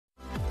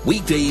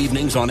Weekday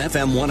evenings on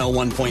FM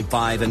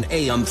 101.5 and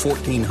AM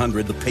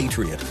 1400 The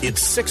Patriot.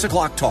 It's 6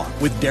 o'clock talk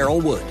with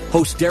Daryl Wood.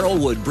 Host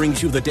Daryl Wood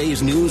brings you the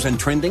day's news and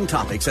trending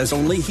topics as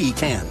only he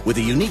can, with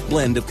a unique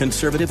blend of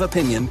conservative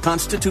opinion,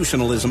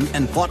 constitutionalism,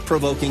 and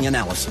thought-provoking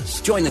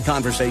analysis. Join the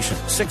conversation.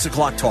 6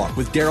 o'clock talk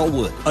with Daryl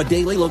Wood. A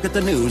daily look at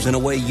the news in a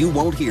way you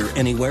won't hear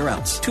anywhere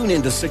else. Tune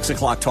in to 6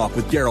 o'clock talk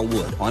with Daryl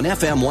Wood on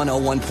FM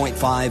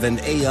 101.5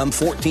 and AM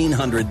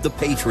 1400 The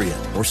Patriot,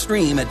 or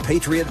stream at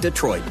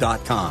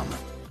patriotdetroit.com.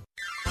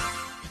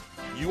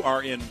 You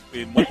are in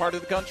what part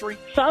of the country?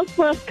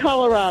 Southwest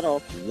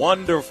Colorado.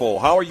 Wonderful.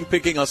 How are you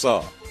picking us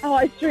up? Oh,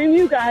 I stream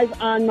you guys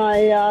on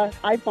my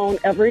iPhone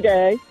every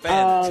day.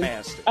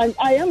 Fantastic.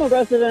 I am a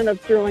resident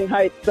of Sterling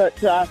Heights,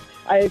 but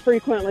I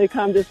frequently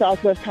come to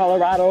Southwest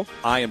Colorado.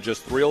 I am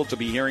just thrilled to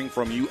be hearing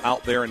from you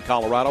out there in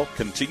Colorado.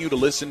 Continue to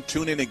listen,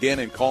 tune in again,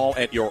 and call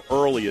at your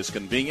earliest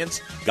convenience.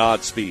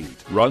 Godspeed.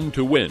 Run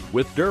to Win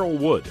with Daryl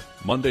Wood,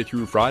 Monday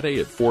through Friday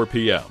at 4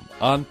 p.m.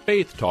 on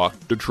Faith Talk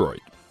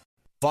Detroit.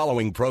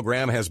 Following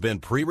program has been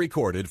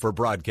pre-recorded for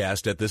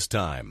broadcast at this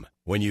time.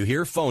 When you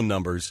hear phone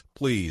numbers,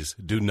 please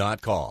do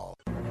not call.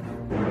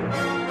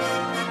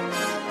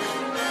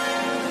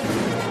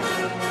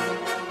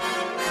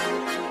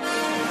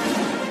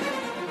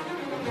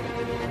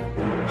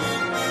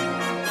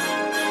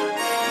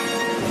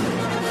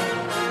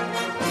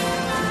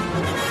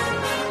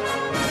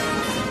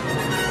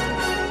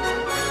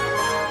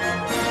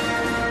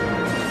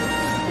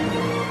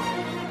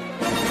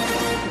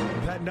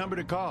 Number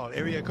to call,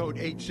 area code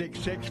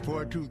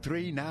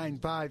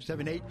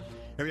 866-423-9578.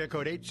 Area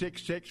code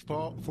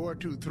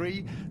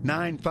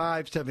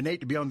 866-423-9578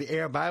 to be on the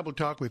air Bible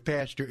Talk with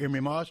Pastor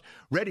Emery Moss.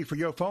 Ready for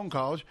your phone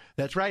calls.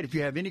 That's right. If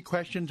you have any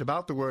questions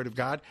about the Word of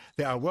God,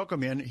 they are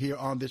welcome in here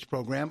on this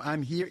program.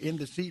 I'm here in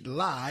the seat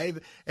live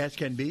as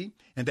can be.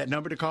 And that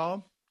number to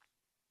call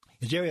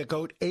is area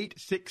code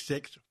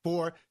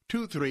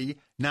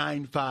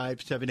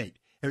 866-423-9578.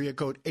 Area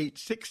code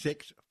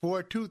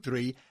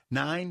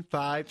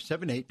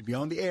 866-423-9578 to be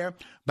on the air.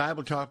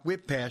 Bible Talk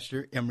with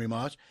Pastor Emery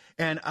Moss.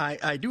 And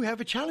I do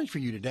have a challenge for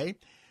you today.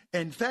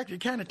 In fact,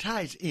 it kind of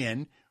ties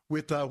in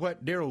with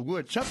what Daryl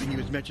Wood, something he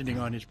was mentioning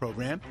on his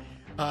program,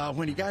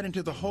 when he got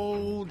into the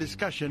whole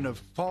discussion of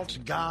false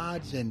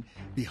gods and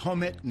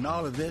Bahamut and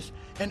all of this.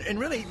 And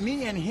really,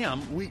 me and him,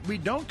 we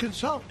don't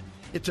consult.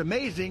 It's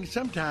amazing.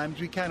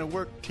 Sometimes we kind of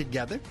work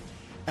together.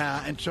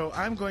 And so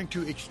I'm going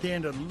to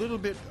extend a little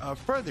bit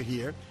further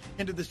here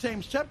into the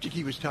same subject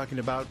he was talking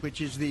about, which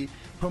is the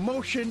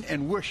promotion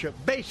and worship,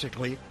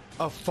 basically,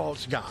 of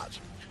false gods.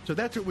 So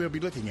that's what we'll be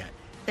looking at.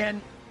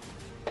 And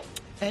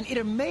it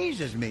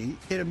amazes me,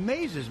 a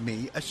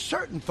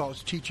certain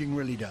false teaching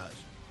really does,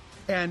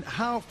 and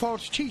how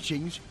false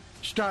teachings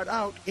start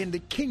out in the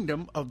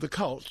kingdom of the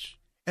cults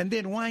and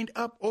then wind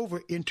up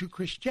over into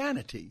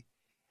Christianity,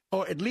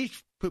 or at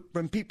least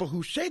from people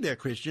who say they're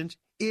Christians,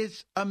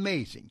 is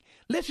amazing.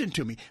 Listen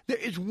to me. There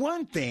is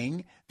one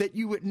thing that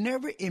you would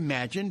never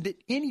imagine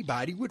that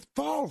anybody would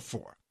fall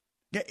for.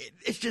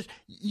 It's just,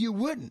 you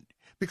wouldn't,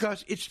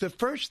 because it's the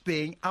first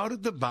thing out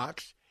of the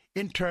box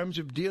in terms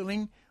of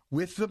dealing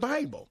with the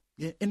Bible.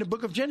 In the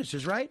book of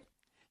Genesis, right?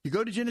 You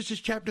go to Genesis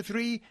chapter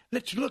 3.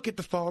 Let's look at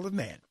the fall of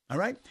man, all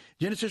right?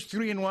 Genesis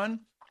 3:1.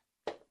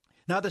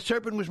 Now the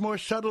serpent was more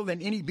subtle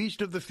than any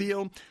beast of the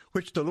field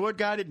which the Lord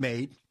God had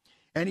made.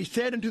 And he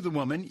said unto the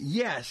woman,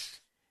 Yes,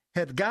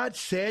 hath God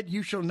said,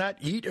 You shall not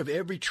eat of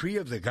every tree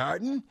of the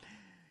garden?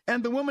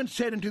 And the woman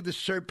said unto the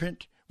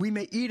serpent, We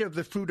may eat of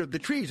the fruit of the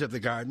trees of the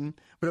garden,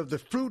 but of the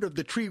fruit of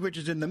the tree which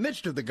is in the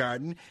midst of the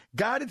garden,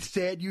 God hath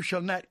said, You shall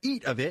not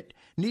eat of it,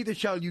 neither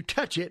shall you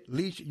touch it,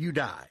 lest you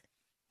die.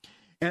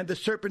 And the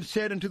serpent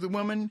said unto the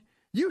woman,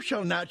 You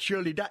shall not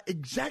surely die.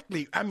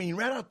 Exactly,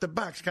 right out the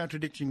box,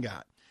 contradiction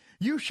God.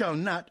 You shall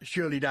not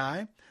surely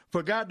die.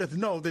 For God doth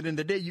know that in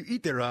the day you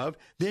eat thereof,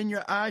 then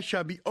your eyes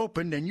shall be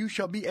opened, and you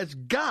shall be as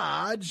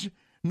gods,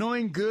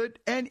 knowing good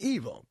and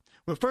evil.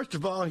 Well, first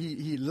of all,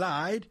 he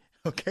lied,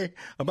 okay,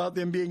 about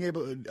them being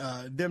able,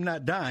 them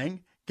not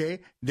dying,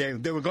 okay. They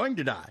were going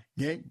to die,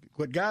 okay.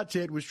 What God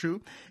said was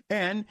true,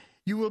 and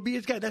you will be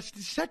as God. That's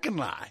the second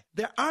lie.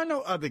 There are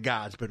no other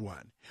gods but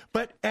one.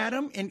 But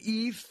Adam and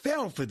Eve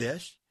fell for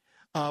this,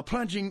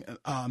 plunging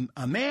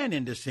a man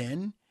into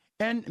sin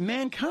and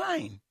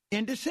mankind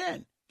into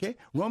sin. Okay,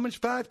 Romans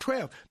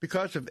 5:12,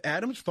 because of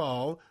Adam's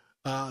fall,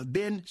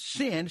 then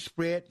sin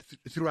spread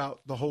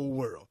throughout the whole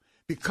world.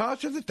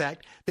 Because of the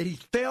fact that he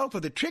fell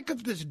for the trick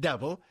of this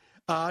devil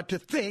to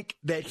think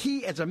that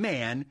he as a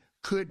man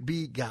could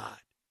be God.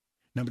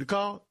 Number to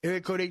call,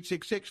 area code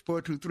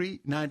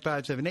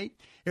 866-423-9578.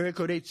 Area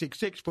code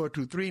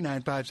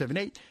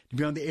 866-423-9578 to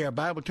be on the air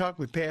Bible Talk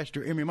with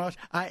Pastor Emery Moss.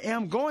 I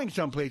am going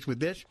someplace with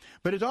this,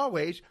 but as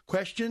always,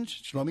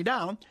 questions slow me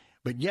down.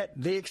 But yet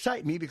they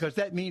excite me because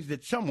that means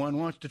that someone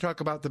wants to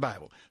talk about the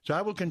Bible. So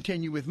I will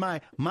continue with my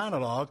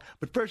monologue.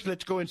 But first,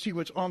 let's go and see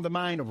what's on the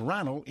mind of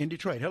Ronald in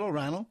Detroit. Hello,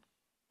 Ronald.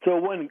 So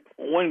one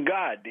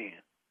God then.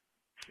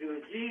 It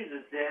was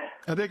Jesus there.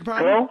 I beg your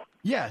pardon? Hello?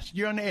 Yes,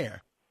 you're on the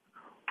air.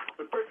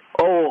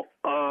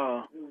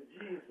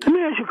 Let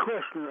me ask you a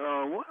question.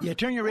 Yeah,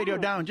 turn your radio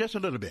down just a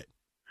little bit.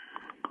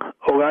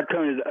 Oh, I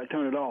turn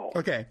it off.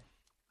 Okay.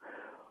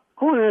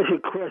 I want to ask you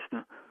a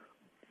question.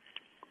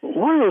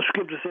 One of the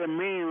scriptures said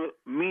men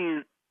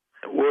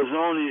was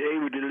only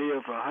able to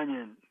live for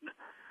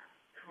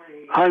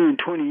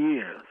 120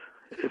 years.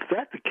 If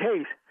that's the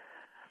case,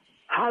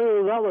 how do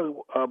those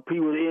other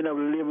people end up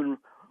living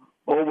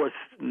over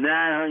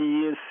 900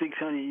 years,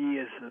 600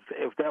 years?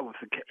 If that was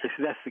the case, if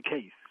that's the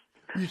case.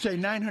 You say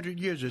 900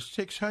 years or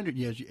 600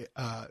 years?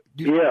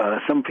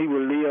 Some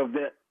people live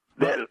that.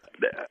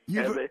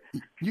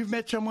 You've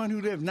met someone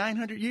who lived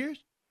 900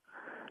 years?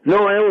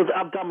 No,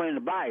 I'm talking about in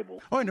the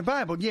Bible. Oh, in the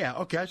Bible, yeah.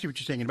 Okay, I see what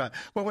you're saying about.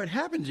 Well, what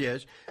happens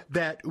is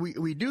that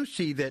we do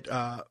see that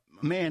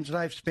man's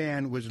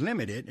lifespan was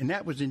limited, and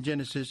that was in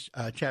Genesis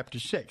chapter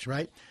 6,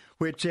 right?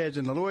 Where it says,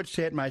 "And the Lord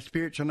said, My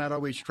spirit shall not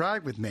always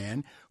strive with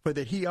man, for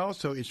that he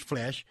also is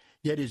flesh,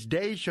 yet his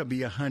days shall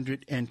be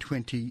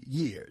 120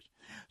 years."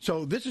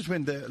 So this is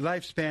when the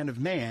lifespan of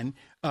man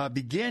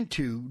began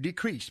to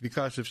decrease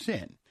because of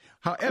sin.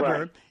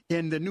 However,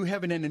 in the new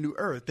heaven and the new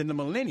earth, in the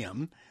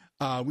millennium,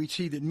 we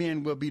see that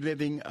men will be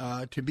living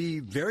to be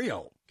very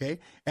old. Okay,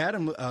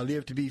 Adam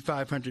lived to be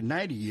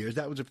 590 years.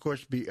 That was, of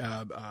course,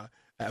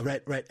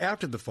 right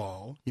after the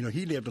fall. You know,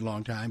 he lived a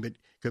long time, but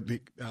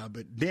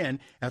then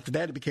after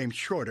that it became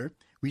shorter.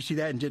 We see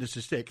that in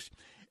Genesis 6.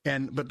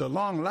 But the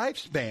long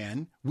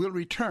lifespan will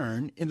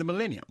return in the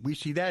millennium. We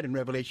see that in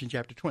Revelation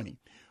chapter 20.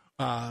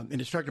 And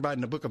it's talked about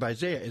in the book of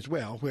Isaiah as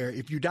well, where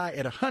if you die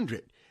at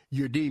 100,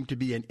 you're deemed to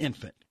be an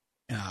infant.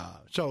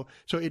 So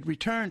it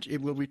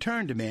will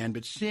return to man,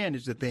 but sin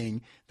is the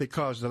thing that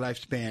caused the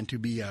lifespan to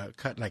be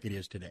cut like it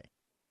is today.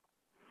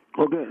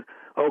 Okay.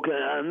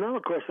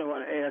 Another question I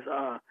want to ask: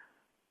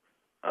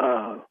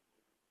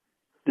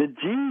 did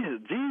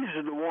Jesus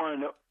is the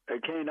one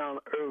that came down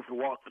to earth to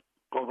walk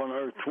on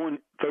earth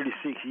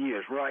 36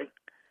 years, right?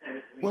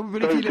 Well, we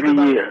believe he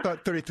lived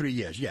about 33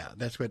 years. Yeah,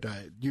 that's what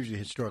usually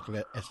historical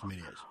estimate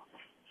is.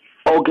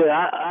 Okay,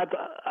 I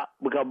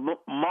because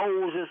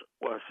Moses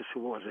was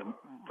it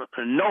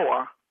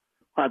Noah?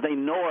 I think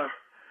Noah,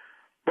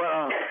 but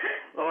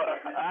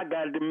I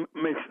got it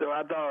mixed up.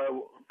 I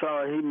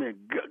thought he meant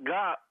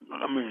God.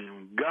 I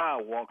mean,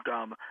 God walked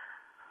on.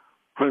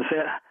 But it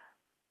said,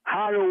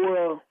 how the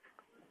world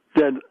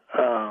did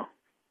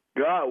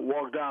God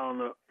walk down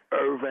the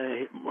earth and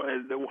he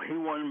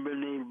wasn't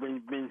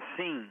been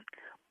seen?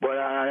 But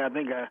I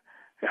think I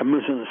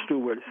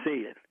misunderstood what it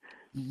said.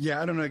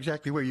 Yeah, I don't know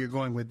exactly where you're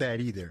going with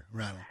that either,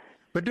 Ronald.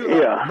 But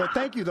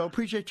thank you, though.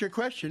 Appreciate your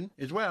question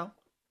as well.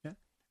 Yeah.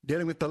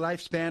 Dealing with the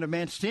lifespan of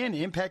man, sin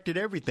impacted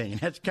everything.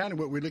 And that's kind of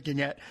what we're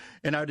looking at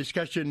in our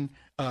discussion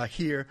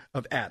here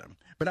of Adam.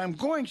 But I'm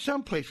going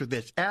someplace with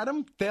this.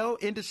 Adam fell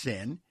into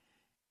sin,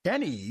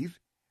 and Eve,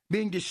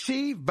 being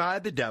deceived by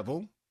the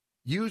devil,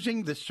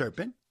 using the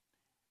serpent,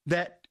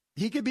 that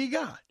he could be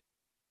God.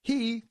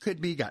 He could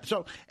be God.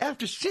 So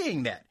after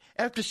seeing that,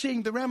 after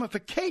seeing the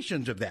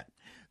ramifications of that,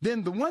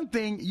 then the one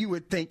thing you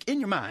would think in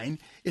your mind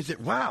is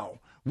that, wow,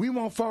 we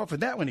won't fall for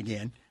that one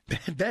again.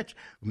 If that's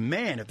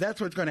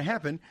what's going to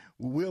happen,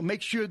 we'll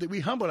make sure that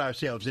we humble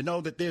ourselves and know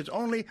that there's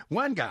only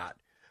one God.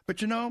 But,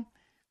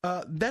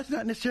 that's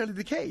not necessarily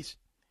the case.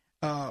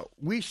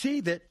 We see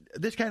that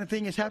this kind of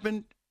thing has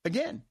happened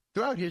again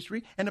throughout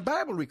history, and the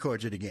Bible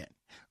records it again.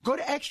 Go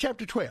to Acts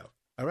chapter 12,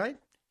 all right?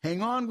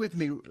 Hang on with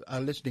me,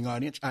 listening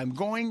audience. I'm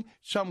going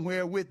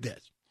somewhere with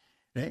this.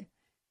 Okay?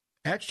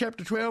 Acts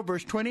chapter 12,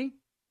 verse 20.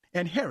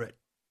 And Herod,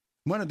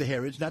 one of the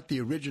Herods, not the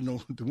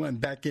original, the one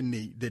back in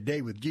the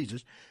day with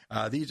Jesus.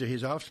 These are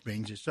his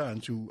offsprings, his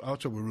sons, who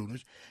also were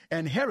rulers.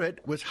 And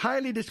Herod was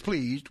highly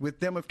displeased with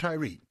them of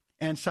Tyre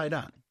and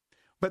Sidon.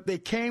 But they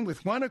came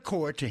with one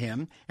accord to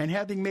him, and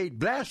having made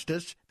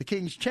Blastus, the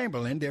king's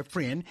chamberlain, their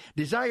friend,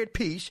 desired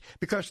peace,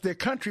 because their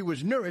country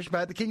was nourished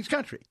by the king's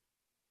country.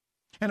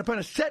 And upon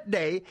a set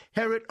day,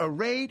 Herod,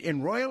 arrayed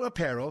in royal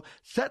apparel,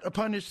 sat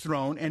upon his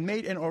throne and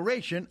made an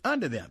oration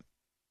unto them.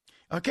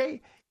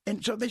 Okay?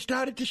 And so they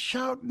started to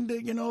shout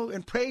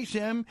and praise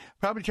him,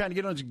 probably trying to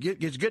get on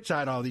his good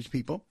side, all these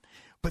people.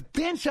 But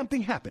then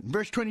something happened.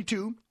 Verse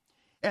 22,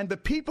 and the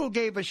people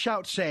gave a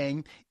shout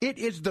saying, it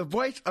is the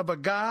voice of a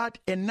god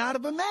and not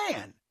of a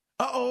man.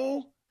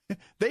 Uh-oh.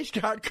 They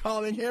start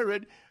calling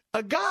Herod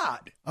a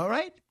god, all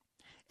right?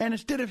 And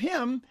instead of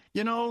him,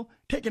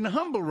 taking the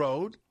humble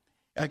road,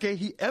 okay,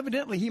 he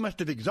must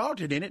have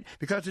exalted in it,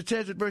 because it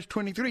says at verse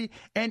 23,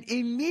 and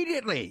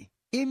immediately,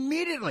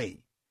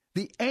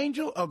 the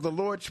angel of the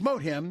Lord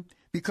smote him,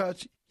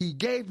 because he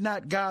gave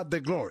not God the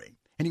glory.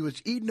 And he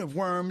was eaten of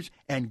worms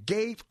and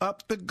gave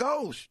up the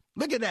ghost.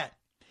 Look at that.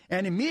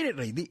 And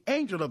immediately the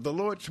angel of the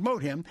Lord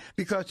smote him,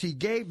 because he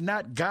gave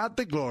not God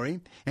the glory,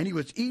 and he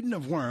was eaten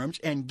of worms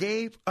and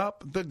gave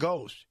up the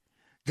ghost.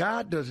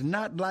 God does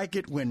not like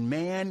it when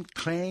man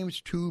claims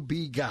to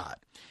be God.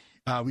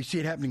 We see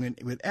it happening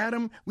with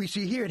Adam. We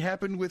see here it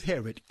happened with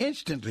Herod.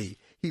 Instantly,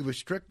 he was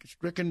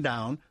stricken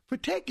down for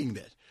taking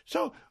this.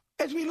 So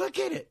as we look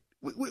at it,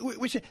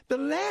 we say the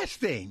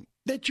last thing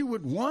that you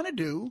would want to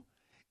do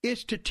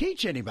is to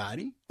teach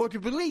anybody or to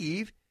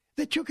believe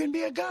that you can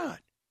be a God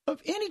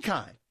of any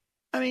kind.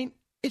 I mean,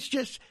 it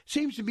just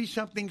seems to be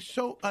something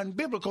so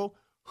unbiblical.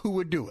 Who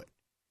would do it?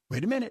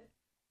 Wait a minute.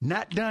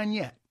 Not done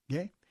yet.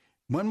 Okay.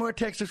 One more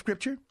text of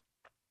scripture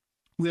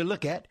we'll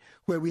look at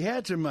where we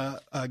had some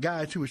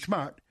guys who were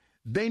smart.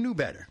 They knew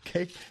better.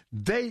 Okay.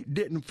 They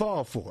didn't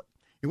fall for it.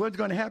 It wasn't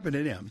going to happen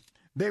to them.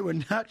 They were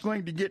not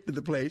going to get to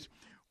the place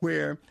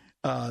where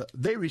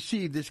they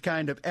received this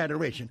kind of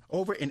adoration.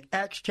 Over in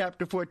Acts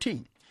chapter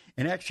 14.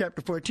 In Acts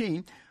chapter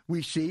 14,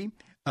 we see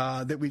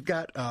that we've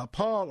got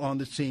Paul on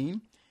the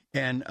scene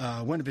and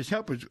one of his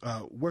helpers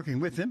working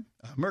with him,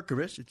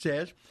 Mercurius, it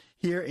says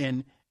here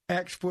in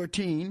Acts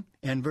 14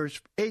 and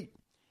verse 8,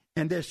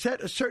 and there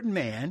sat a certain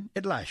man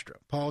at Lystra.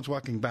 Paul's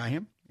walking by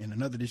him and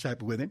another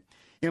disciple with him,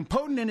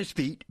 impotent in his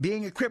feet,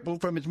 being a cripple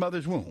from his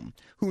mother's womb,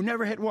 who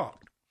never had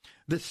walked.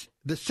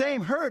 The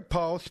same heard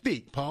Paul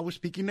speak. Paul was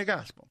speaking the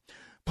gospel.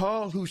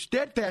 Paul, who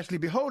steadfastly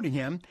beholding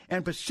him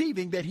and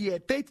perceiving that he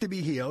had faith to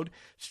be healed,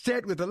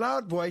 said with a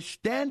loud voice,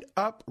 stand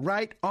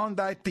upright on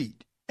thy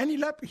feet. And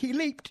he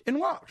leaped and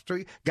walked. So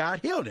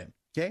God healed him,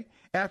 okay,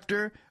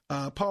 after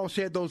Paul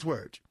said those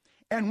words.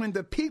 And when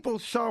the people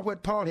saw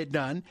what Paul had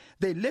done,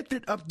 they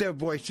lifted up their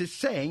voices,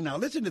 saying, now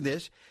listen to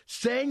this,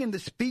 saying in the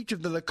speech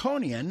of the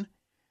Laconia,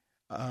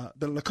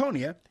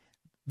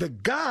 the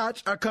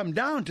gods are come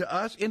down to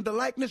us in the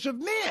likeness of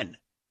men.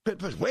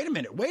 But wait a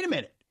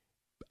minute.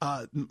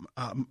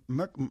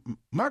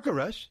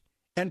 Mercurius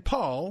and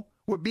Paul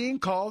were being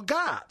called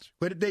gods.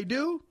 What did they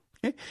do?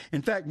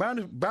 In fact,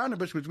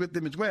 Barnabas was with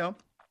them as well.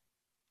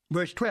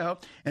 Verse 12,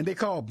 and they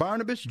called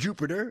Barnabas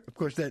Jupiter. Of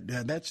course,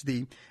 that's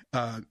the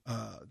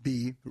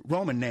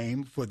Roman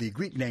name for the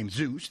Greek name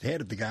Zeus, the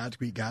head of the gods,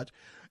 Greek gods.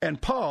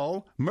 And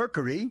Paul,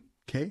 Mercury,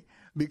 okay,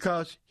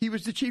 because he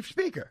was the chief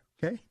speaker,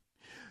 okay.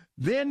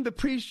 Then the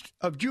priests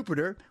of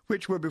Jupiter,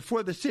 which were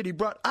before the city,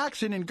 brought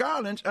oxen and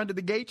garlands under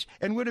the gates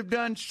and would have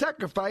done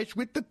sacrifice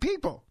with the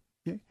people.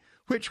 Okay?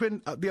 Which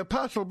when the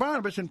apostle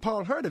Barnabas and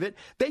Paul heard of it,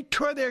 they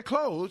tore their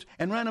clothes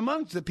and ran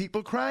amongst the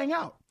people crying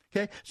out,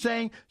 okay,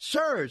 saying,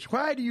 sirs,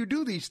 why do you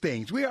do these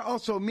things? We are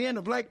also men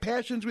of like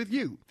passions with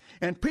you,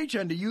 and preach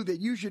unto you that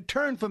you should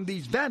turn from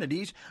these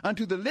vanities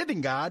unto the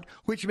living God,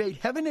 which made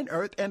heaven and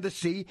earth and the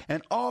sea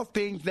and all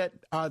things that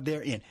are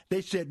therein.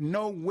 They said,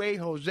 no way,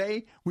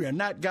 Jose, we are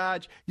not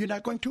gods. You're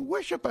not going to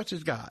worship us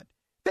as God.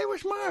 They were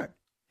smart.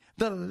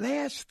 The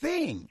last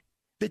thing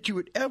that you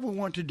would ever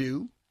want to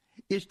do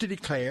is to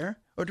declare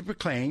or to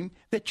proclaim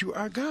that you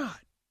are God.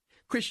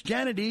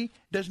 Christianity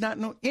does not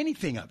know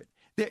anything of it.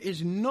 There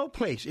is no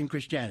place in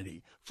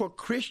Christianity for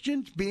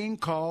Christians being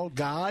called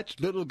gods,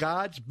 little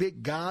gods,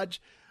 big gods,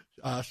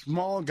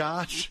 small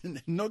gods,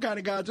 no kind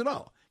of gods at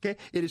all. Okay,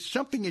 it is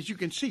something, as you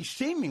can see,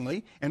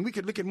 seemingly, and we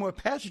could look at more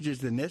passages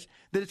than this,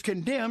 that is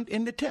condemned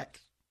in the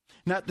text.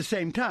 Now, at the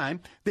same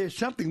time, there's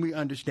something we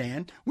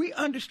understand. We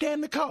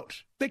understand the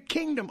cults, the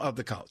kingdom of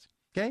the cults.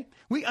 Okay,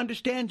 we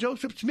understand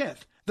Joseph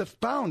Smith, the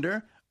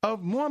founder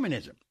of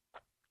Mormonism,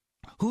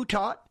 who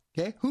taught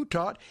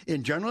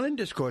in Journal and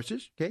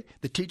Discourses, okay,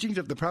 the teachings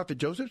of the prophet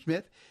Joseph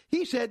Smith.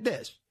 He said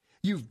this,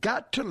 you've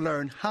got to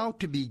learn how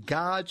to be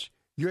gods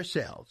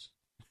yourselves.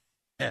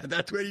 Yeah,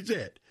 that's what he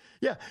said.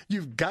 Yeah,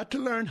 you've got to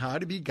learn how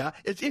to be God,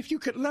 as if you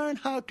could learn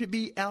how to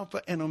be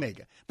Alpha and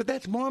Omega. But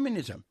that's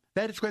Mormonism.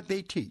 That is what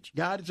they teach.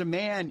 God is a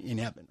man in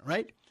heaven,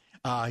 right?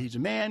 He's a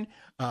man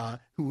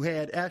who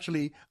had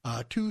actually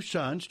two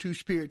sons, two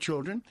spirit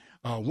children.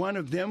 One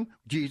of them,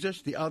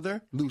 Jesus, the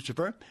other,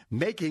 Lucifer,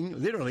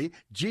 making literally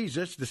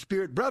Jesus the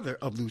spirit brother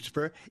of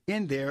Lucifer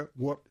in their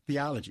warped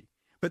theology.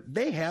 But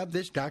they have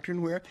this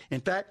doctrine where, in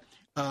fact,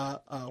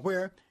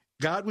 where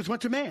God was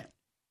once a man.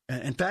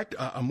 In fact,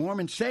 a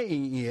Mormon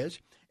saying is,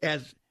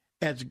 as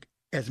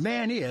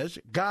man is,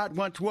 God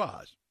once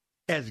was.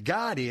 As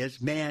God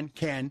is, man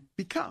can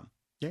become.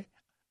 Okay?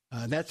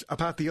 That's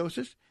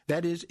apotheosis.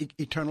 That is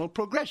eternal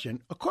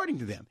progression, according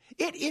to them.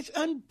 It is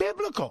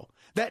unbiblical.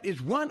 That is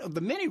one of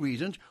the many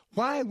reasons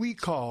why we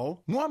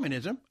call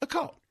Mormonism a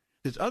cult.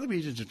 There's other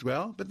reasons as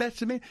well, but that's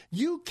the main.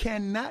 You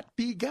cannot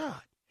be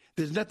God.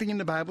 There's nothing in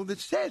the Bible that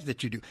says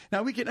that you do.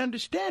 Now, we can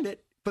understand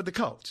it for the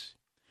cults.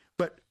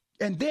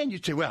 And then you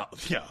say, well,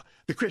 yeah,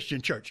 the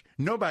Christian church.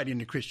 Nobody in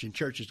the Christian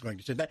church is going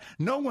to say that.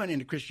 No one in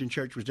the Christian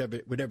church would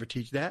ever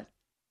teach that.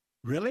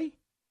 Really?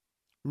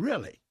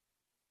 Really?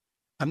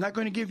 I'm not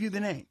going to give you the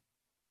name.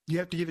 You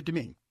have to give it to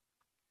me.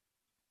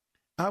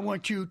 I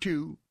want you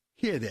to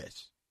hear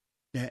this,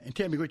 yeah, and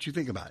tell me what you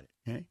think about it.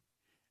 Okay?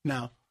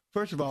 Now,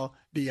 first of all,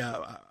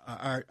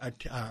 our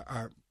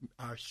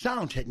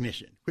sound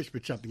technician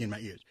whispered something in my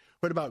ears.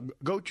 What about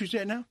goat? You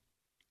said now?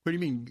 What do you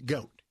mean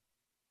goat?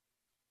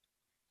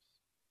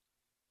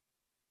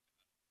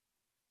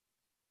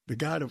 The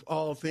God of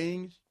all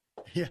things?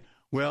 Yeah.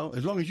 Well,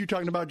 as long as you're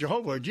talking about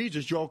Jehovah or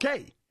Jesus, you're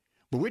okay.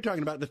 But we're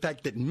talking about the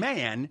fact that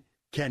man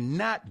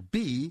cannot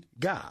be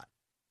God.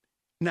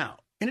 Now,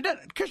 in a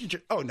Christian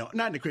church, oh, no,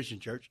 not in a Christian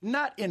church.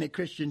 Not in a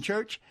Christian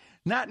church.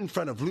 Not in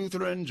front of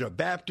Lutherans or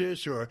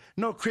Baptists, or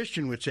no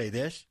Christian would say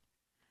this.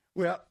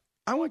 Well,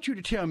 I want you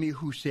to tell me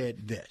who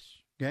said this,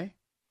 okay?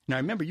 Now,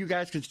 remember, you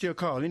guys can still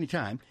call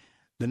anytime.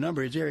 The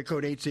number is area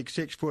code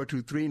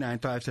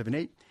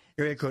 866-423-9578,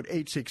 area code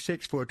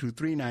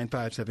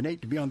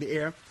 866-423-9578 to be on the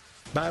air.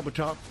 Bible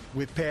Talk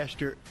with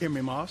Pastor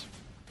Emery Moss.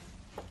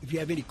 If you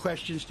have any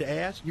questions to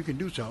ask, you can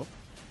do so.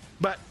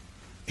 But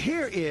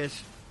here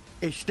is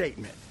a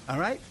statement, all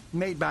right,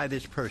 made by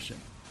this person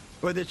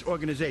or this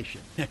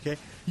organization, okay?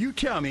 You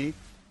tell me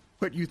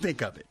what you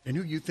think of it and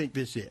who you think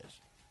this is.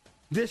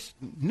 This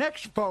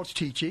next false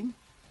teaching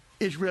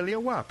is really a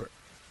whopper,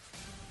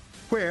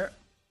 where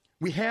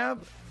we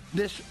have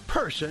this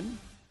person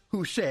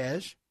who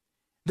says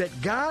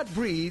that God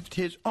breathed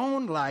his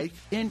own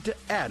life into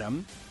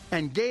Adam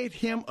and gave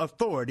him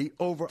authority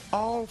over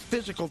all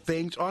physical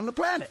things on the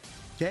planet.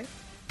 Okay?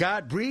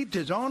 God breathed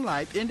his own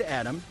life into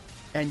Adam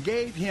and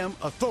gave him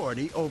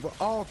authority over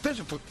all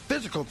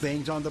physical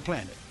things on the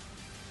planet.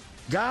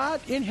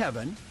 God in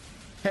heaven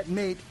had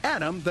made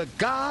Adam the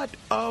God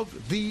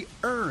of the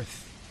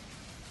earth.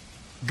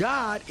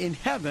 God in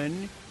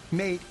heaven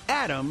made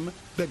Adam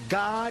the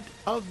God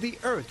of the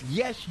earth.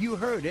 Yes, you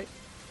heard it,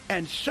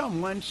 and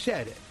someone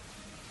said it.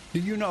 Do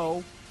you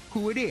know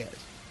who it is?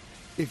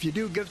 If you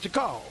do, give us a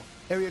call.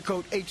 Area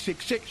code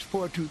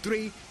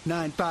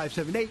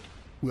 866-423-9578.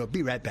 We'll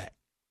be right back.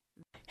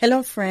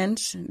 Hello,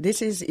 friends.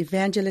 This is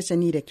Evangelist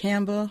Anita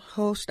Campbell,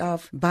 host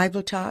of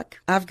Bible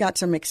Talk. I've got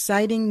some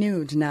exciting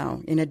news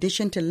now. In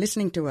addition to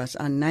listening to us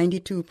on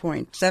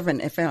 92.7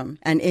 FM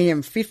and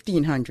AM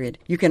 1500,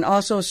 you can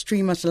also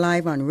stream us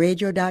live on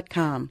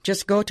radio.com.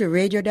 Just go to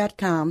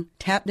radio.com,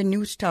 tap the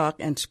News Talk,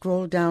 and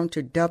scroll down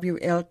to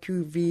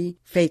WLQV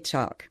Faith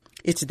Talk.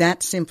 It's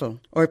that simple.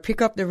 Or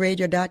pick up the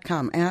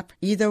radio.com app.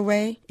 Either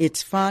way,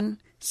 it's fun,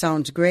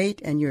 sounds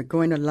great, and you're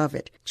going to love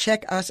it.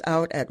 Check us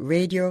out at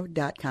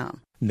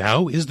radio.com.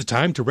 Now is the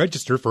time to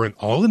register for an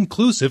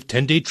all-inclusive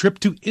 10-day trip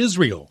to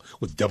Israel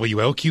with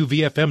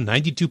WLQV-FM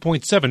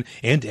 92.7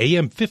 and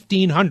AM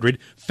 1500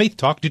 Faith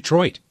Talk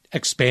Detroit.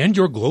 Expand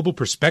your global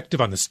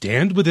perspective on the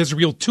Stand with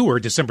Israel tour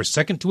December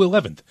 2nd to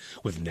 11th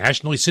with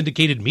nationally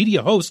syndicated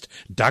media host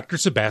Dr.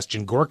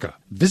 Sebastian Gorka.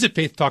 Visit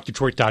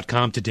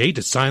faithtalkdetroit.com today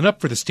to sign up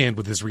for the Stand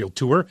with Israel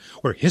tour,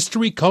 where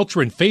history,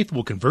 culture, and faith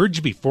will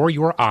converge before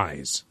your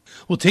eyes.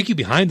 We'll take you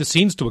behind the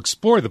scenes to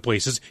explore the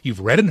places you've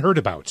read and heard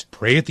about.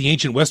 Pray at the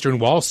ancient Western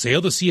Wall,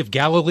 sail the Sea of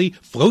Galilee,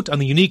 float on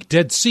the unique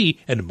Dead Sea,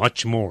 and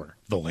much more.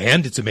 The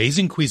land, its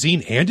amazing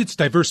cuisine, and its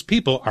diverse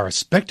people are a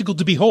spectacle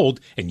to behold,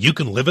 and you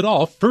can live it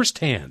all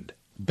firsthand.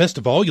 Best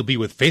of all, you'll be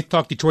with Faith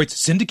Talk Detroit's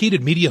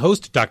syndicated media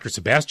host, Dr.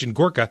 Sebastian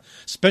Gorka,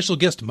 special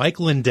guest Mike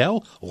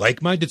Lindell,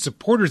 like-minded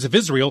supporters of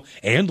Israel,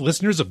 and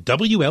listeners of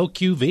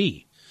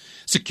WLQV.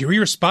 Secure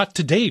your spot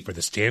today for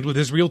the Stand with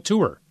Israel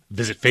tour.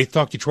 Visit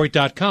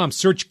faithtalkdetroit.com,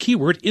 search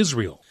keyword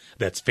Israel.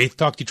 That's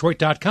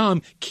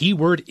faithtalkdetroit.com,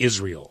 keyword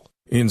Israel.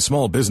 In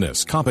small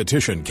business,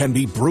 competition can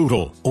be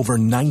brutal. Over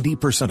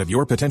 90% of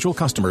your potential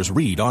customers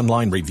read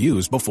online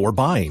reviews before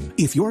buying.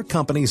 If your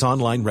company's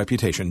online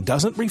reputation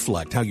doesn't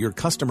reflect how your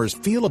customers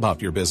feel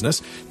about your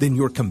business, then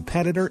your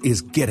competitor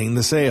is getting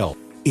the sale.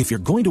 If you're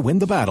going to win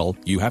the battle,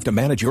 you have to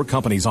manage your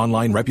company's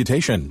online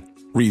reputation.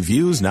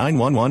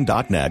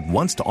 Reviews911.net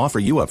wants to offer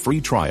you a free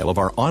trial of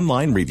our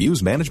online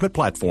reviews management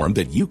platform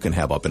that you can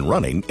have up and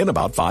running in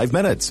about 5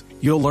 minutes.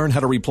 You'll learn how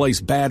to replace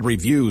bad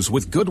reviews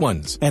with good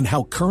ones and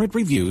how current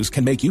reviews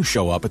can make you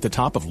show up at the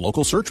top of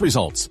local search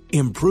results.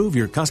 Improve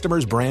your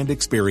customer's brand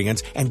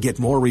experience and get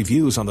more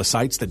reviews on the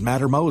sites that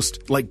matter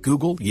most, like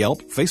Google,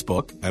 Yelp,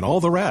 Facebook, and all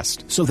the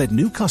rest, so that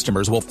new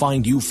customers will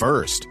find you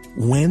first.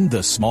 Win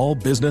the small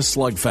business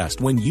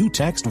slugfest when you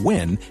text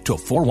WIN to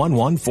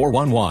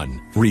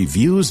 411-411.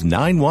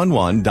 Reviews911.net.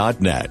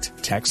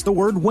 Text the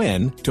word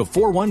WIN to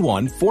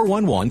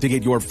 411-411 to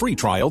get your free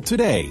trial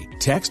today.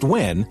 Text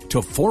WIN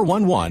to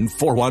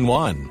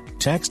 411-411.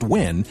 Text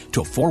WIN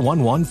to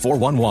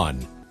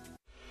 411-411.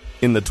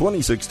 In the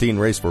 2016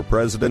 race for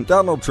president,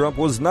 Donald Trump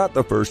was not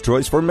the first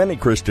choice for many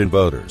Christian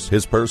voters.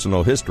 His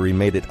personal history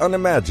made it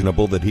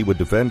unimaginable that he would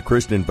defend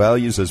Christian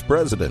values as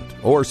president,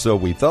 or so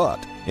we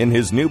thought. In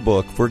his new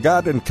book, For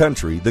God and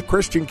Country, The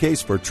Christian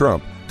Case for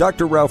Trump,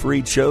 Dr. Ralph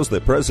Reed shows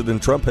that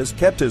President Trump has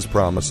kept his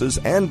promises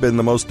and been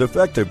the most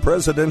effective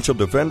presidential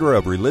defender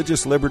of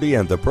religious liberty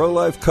and the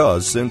pro-life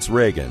cause since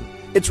Reagan.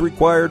 It's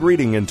required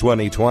reading in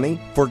 2020.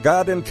 For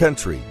God and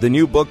Country, the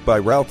new book by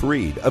Ralph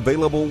Reed,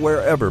 available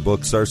wherever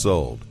books are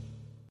sold.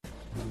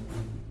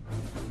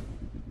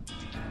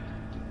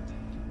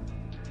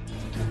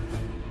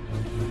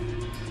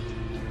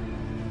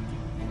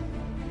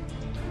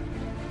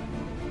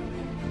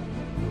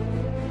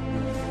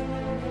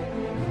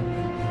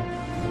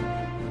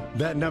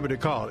 That number to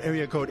call,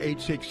 area code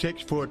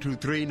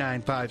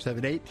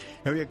 866-423-9578,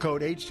 area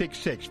code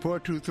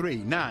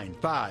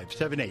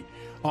 866-423-9578.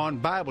 On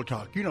Bible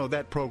Talk, you know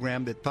that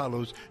program that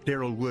follows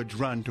Darrell Wood's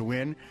Run to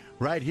Win,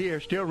 right here,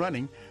 still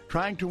running,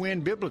 trying to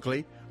win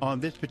biblically on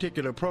this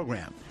particular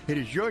program. It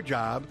is your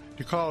job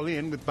to call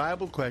in with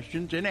Bible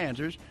questions and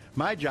answers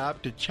my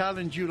job to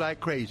challenge you like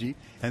crazy,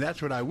 and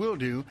that's what I will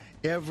do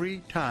every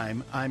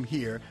time I'm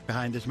here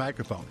behind this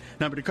microphone.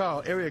 Number to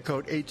call, area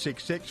code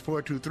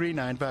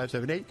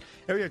 866-423-9578,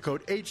 area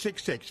code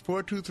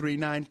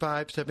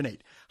 866-423-9578.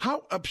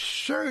 How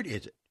absurd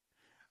is it?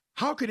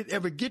 How could it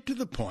ever get to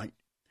the point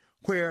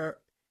where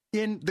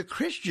in the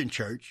Christian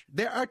church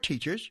there are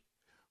teachers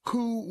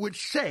who would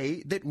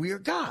say that we are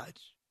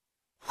gods?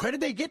 Where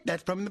did they get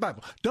that from in the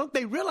Bible? Don't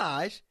they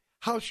realize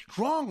how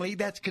strongly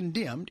that's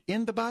condemned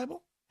in the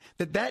Bible?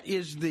 That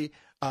is the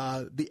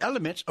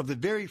elements of the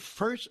very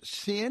first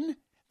sin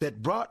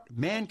that brought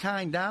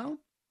mankind down?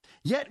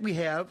 Yet we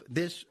have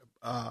this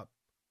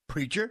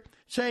preacher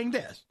saying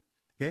this,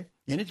 okay,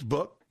 in his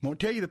book. Won't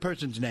tell you the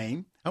person's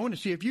name. I want to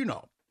see if you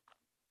know.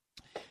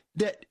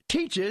 That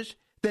teaches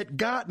that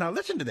God, now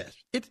listen to this.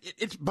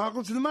 It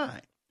boggles the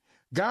mind.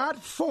 God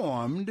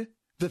formed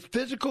the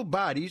physical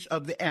bodies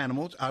of the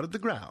animals out of the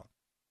ground.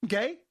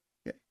 Okay?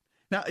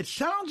 Now, it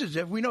sounds as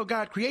if we know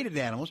God created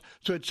animals,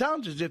 so it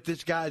sounds as if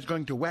this guy is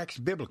going to wax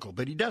biblical,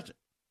 but he doesn't.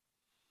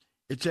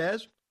 It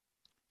says,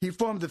 he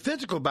formed the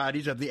physical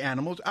bodies of the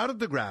animals out of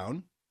the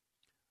ground,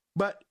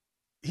 but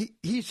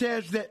he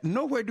says that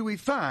nowhere do we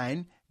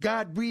find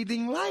God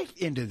breathing life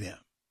into them.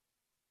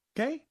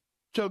 Okay?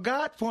 So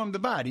God formed the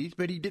bodies,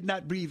 but he did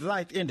not breathe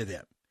life into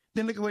them.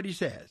 Then look at what he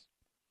says.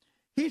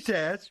 He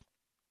says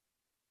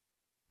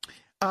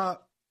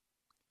that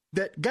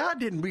God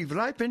didn't breathe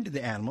life into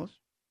the animals.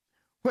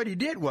 What he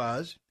did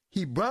was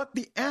he brought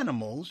the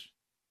animals,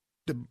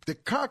 the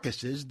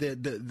carcasses,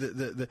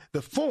 the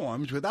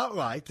forms without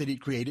life that he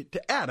created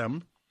to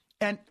Adam,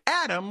 and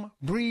Adam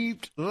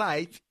breathed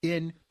life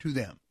into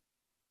them.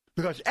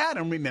 Because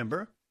Adam,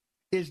 remember,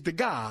 is the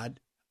God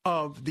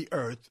of the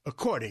earth,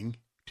 according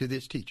to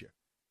this teacher.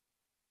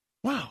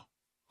 Wow.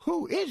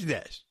 Who is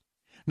this?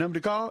 Number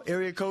to call,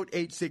 area code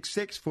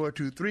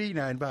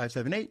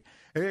 866-423-9578.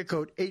 Area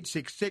code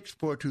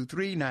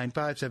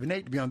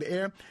 866-423-9578 to be on the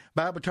air.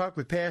 Bible Talk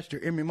with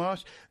Pastor Emery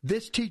Moss.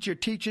 This teacher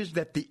teaches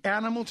that the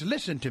animals,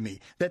 listen to me,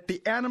 that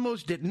the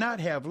animals did not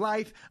have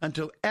life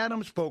until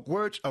Adam spoke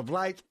words of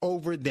life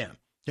over them.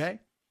 Okay?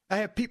 I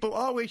have people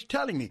always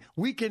telling me,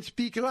 we can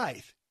speak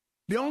life.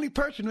 The only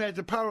person who has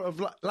the power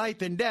of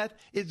life and death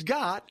is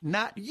God,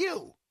 not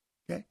you.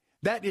 Okay?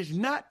 That is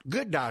not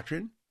good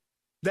doctrine.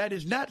 That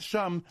is not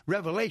some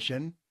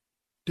revelation.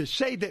 To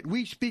say that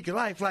we speak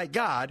life like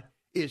God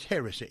is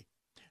heresy.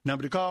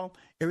 Number to call,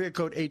 area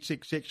code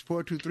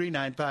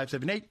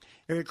 866-423-9578.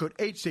 Area code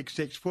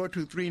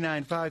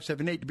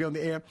 866-423-9578 to be on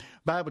the air.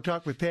 Bible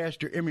Talk with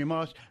Pastor Emery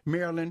Moss,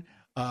 Marilyn,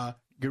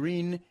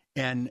 Green,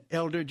 and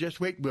Elder. Just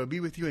wait. We'll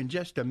be with you in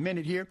just a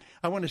minute here.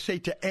 I want to say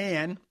to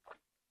Ann,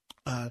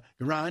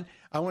 Ron,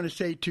 I want to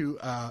say to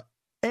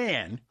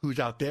Ann, who's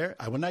out there,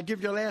 I will not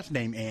give your last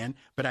name, Ann,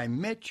 but I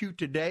met you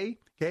today,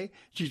 okay?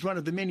 She's one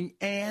of the many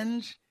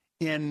Anns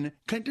in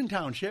Clinton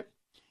Township,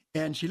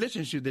 and she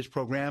listens to this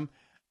program.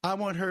 I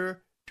want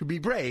her to be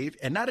brave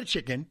and not a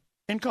chicken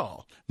and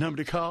call.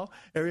 Number to call,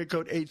 area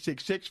code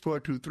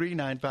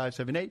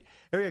 866-423-9578.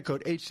 Area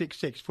code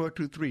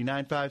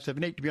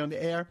 866-423-9578 to be on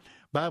the air.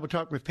 Bible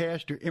Talk with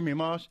Pastor Emery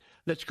Moss.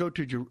 Let's go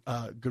to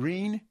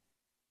Green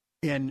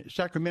in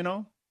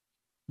Sacramento.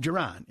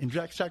 Jaron in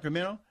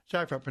Sacramento.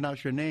 Sorry if I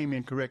pronounced your name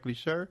incorrectly,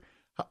 sir.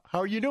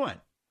 How are you doing?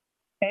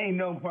 Hey,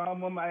 no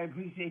problem. I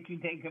appreciate you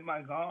taking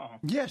my call.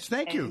 Yes,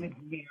 thank you. It's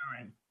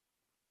Darren.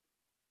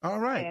 All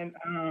right. And,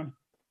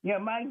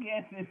 my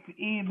guess is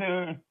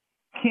either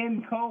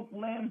Ken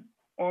Copeland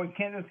or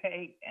Kenneth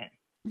Hagin.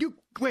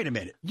 Wait a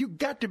minute. You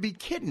got to be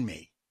kidding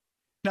me.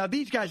 Now,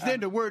 these guys, they're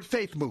the Word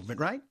Faith movement,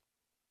 right?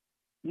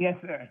 Yes,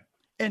 sir.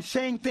 And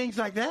saying things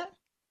like that?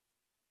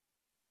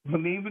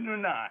 Believe it or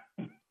not.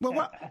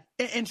 Well,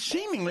 and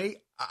seemingly,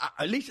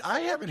 at least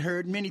I haven't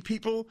heard many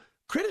people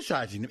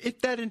criticizing them.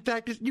 If that, in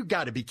fact, is, you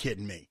got to be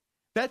kidding me.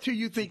 That's who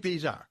you think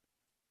these are.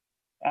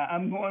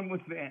 I'm going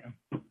with them.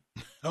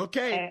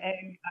 Okay.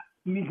 And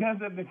because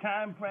of the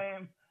time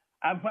frame,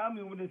 I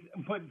probably would have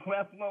put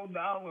Creflo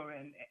Dollar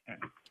in there.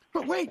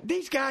 But wait,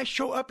 these guys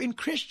show up in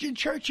Christian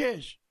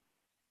churches.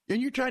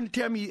 And you're trying to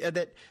tell me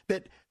that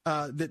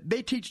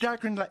they teach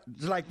doctrine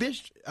like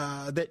this,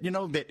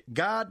 that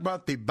God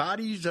brought the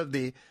bodies of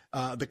the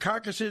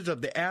carcasses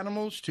of the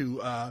animals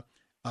to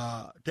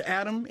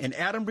Adam, and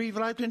Adam breathed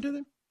life into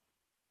them?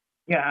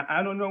 Yeah,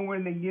 I don't know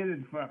where they get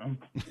it from.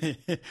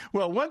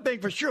 Well, one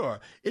thing for sure,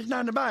 it's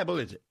not in the Bible,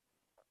 is it?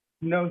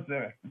 No,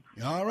 sir.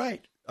 All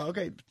right.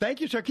 Okay. Thank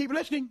you, sir. Keep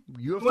listening.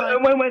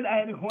 Wait, I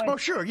had a question. Oh,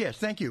 sure. Yes.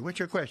 Thank you. What's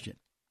your question?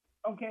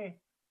 Okay.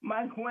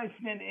 My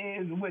question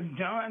is, with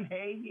John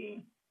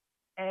Hagee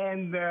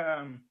and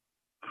the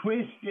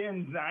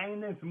Christian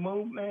Zionist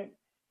movement,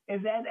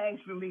 is that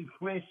actually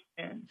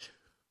Christian?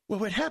 Well,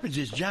 what happens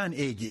is John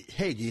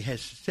Hagee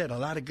has said a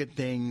lot of good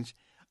things.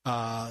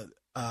 Some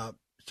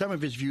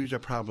of his views are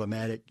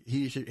problematic.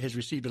 He has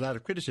received a lot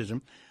of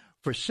criticism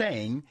for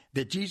saying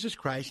that Jesus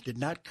Christ did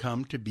not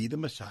come to be the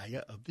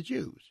Messiah of the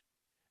Jews.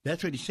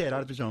 That's what he said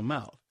out of his own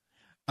mouth.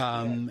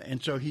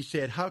 And so he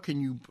said, how can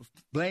you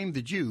blame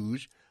the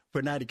Jews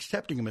for not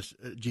accepting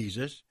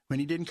Jesus when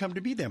he didn't come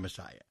to be their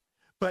Messiah?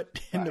 But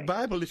in the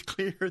Bible, it's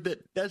clear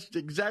that that's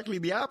exactly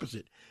the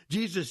opposite.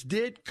 Jesus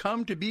did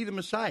come to be the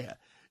Messiah.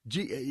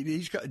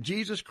 He's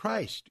Jesus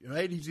Christ,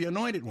 right? He's the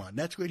anointed one.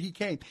 That's what he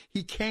came.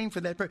 He came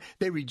for that purpose.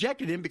 They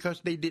rejected him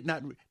because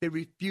they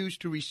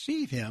refused to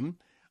receive him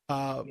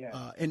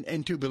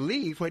and to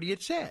believe what he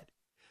had said.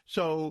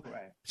 So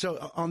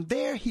on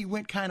there, he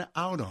went kind of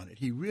out on it.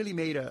 He really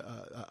made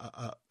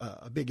a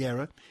big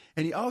error.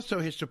 And he also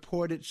has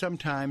supported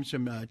sometimes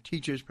some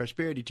teachers,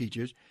 prosperity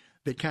teachers,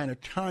 that kind of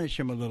tarnish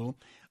him a little.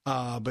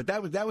 But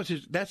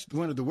that's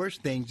one of the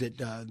worst things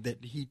that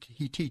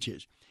he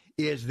teaches,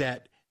 is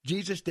that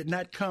Jesus did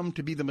not come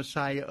to be the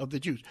Messiah of the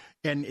Jews.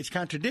 And it's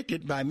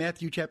contradicted by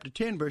Matthew chapter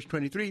 10, verse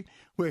 23,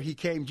 where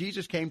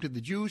Jesus came to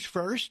the Jews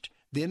first,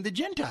 then the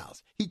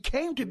Gentiles. He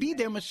came to be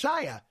their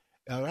Messiah.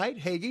 All right,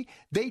 Hagee?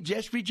 They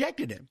just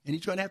rejected him. And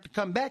he's going to have to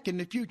come back in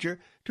the future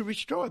to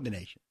restore the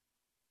nation.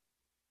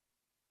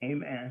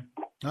 Amen.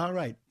 All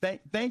right.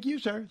 Thank you,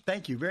 sir.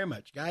 Thank you very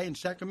much. Guy in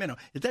Sacramento.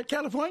 Is that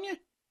California?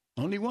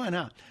 Only one,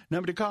 huh?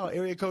 Number to call,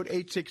 area code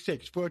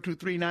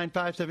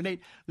 866-423-9578.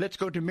 Let's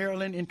go to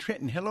Marilyn in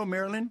Trenton. Hello,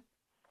 Marilyn.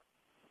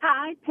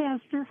 Hi,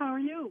 Pastor. How are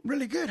you?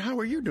 Really good. How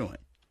are you doing?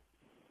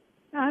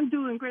 I'm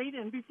doing great.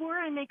 And before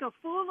I make a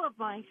fool of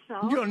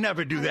myself... You'll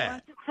never do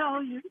that.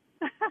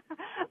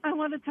 I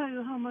want to tell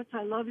you how much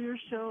I love your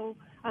show.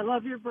 I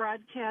love your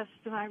broadcast,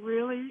 and I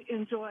really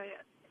enjoy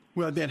it.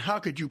 Well, then how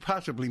could you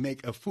possibly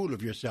make a fool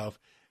of yourself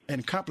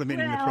and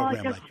complimenting the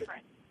program like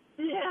that?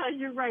 Yeah,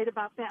 you're right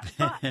about that.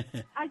 But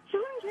I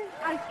tuned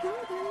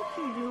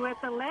into you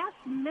at the last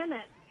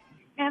minute,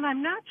 and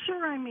I'm not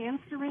sure I'm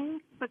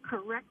answering the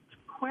correct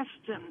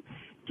question.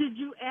 Did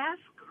you ask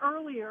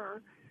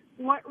earlier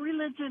what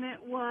religion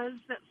it was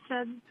that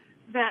said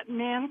that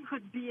man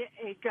could be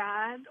a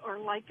god or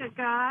like a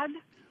god?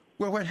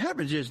 Well, what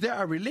happens is there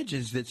are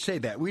religions that say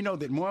that. We know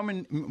that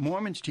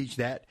Mormons teach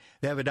that.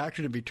 They have a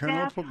doctrine of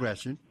eternal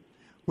progression,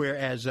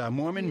 whereas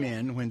Mormon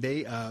men, when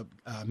they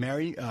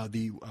marry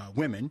the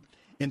women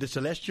in the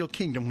celestial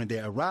kingdom, when they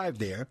arrive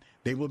there,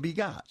 they will be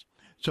gods.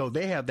 So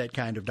they have that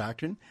kind of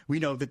doctrine. We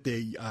know that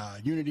the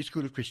Unity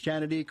School of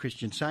Christianity,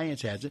 Christian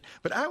Science has it.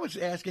 But I was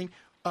asking,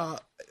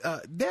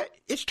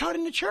 it's taught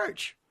in the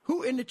church.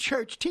 Who in the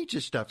church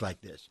teaches stuff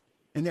like this?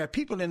 And there are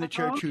people in the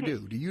church who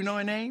do. Do you know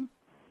a name?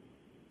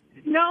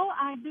 No,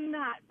 I do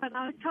not. But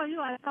I'll tell you,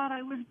 I thought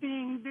I was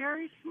being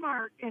very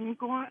smart and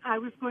I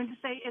was going to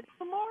say, it's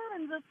the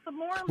Mormons, it's the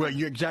Mormons. Well,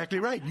 you're exactly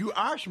right. You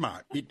are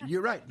smart.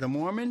 You're right. The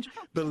Mormons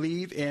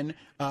believe in,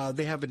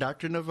 they have a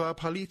doctrine of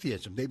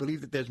polytheism. They believe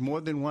that there's more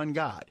than one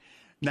God.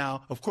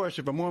 Now, of course,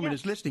 if a Mormon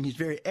is listening, he's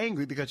very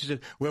angry because he says,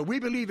 well, we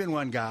believe in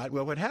one God.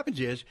 Well, what happens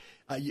is,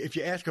 if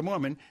you ask a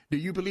Mormon, do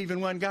you believe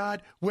in one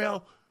God?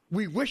 Well,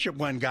 we worship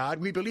one God.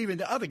 We believe in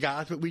the other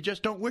gods, but we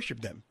just don't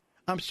worship them.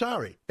 I'm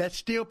sorry. That's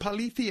still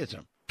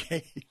polytheism.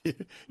 Okay?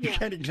 You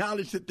can't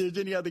acknowledge that there's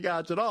any other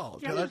gods at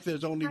all unless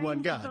there's only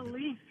one God.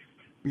 Beliefs.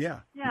 Yeah.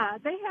 Yeah,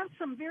 they have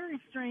some very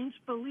strange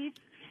beliefs,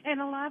 and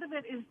a lot of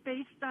it is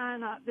based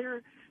on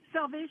their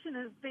salvation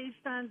is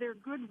based on their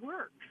good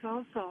works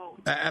also.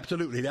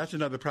 Absolutely. That's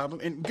another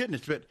problem. And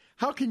goodness, but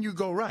how can you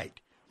go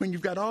right when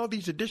you've got all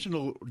these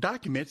additional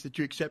documents that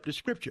you accept as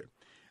Scripture?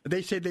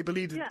 They say they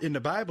believe in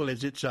the Bible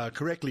as it's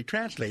correctly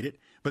translated,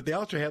 but they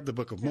also have the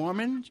Book of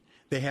Mormon,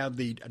 they have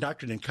the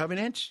Doctrine and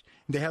Covenants,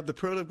 they have the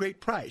Pearl of Great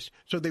Price.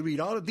 So they read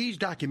all of these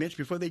documents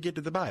before they get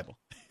to the Bible.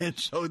 And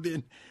so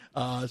then,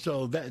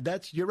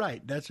 that's you're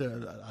right. That's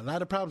a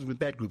lot of problems with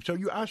that group. So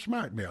you are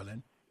smart,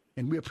 Marilyn,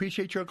 and we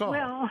appreciate your call.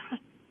 Well,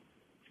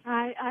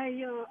 I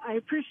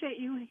appreciate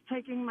you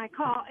taking my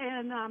call,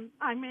 and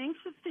I'm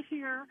anxious to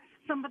hear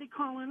somebody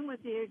call in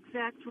with the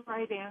exact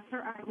right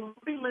answer. I will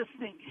be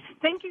listening.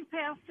 Thank you,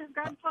 Pastor.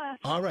 God bless.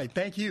 All right.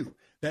 Thank you.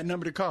 That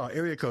number to call,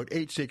 area code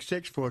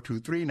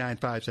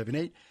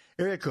 866-423-9578,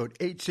 area code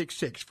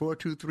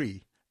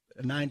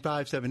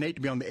 866-423-9578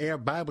 to be on the air.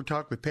 Bible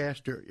Talk with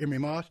Pastor Emery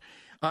Moss.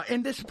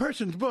 In this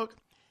person's book,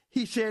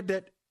 he said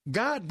that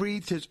God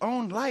breathed his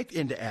own life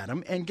into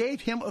Adam and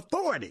gave him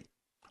authority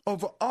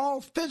over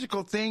all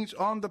physical things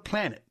on the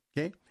planet.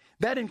 Okay,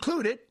 that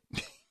included,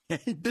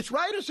 this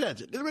writer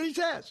says it. This is what he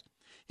says.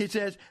 He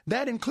says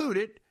that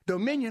included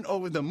dominion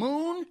over the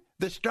moon,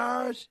 the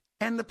stars,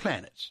 and the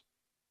planets.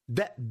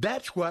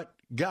 That's what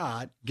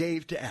God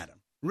gave to Adam.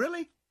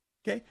 Really?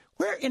 Okay.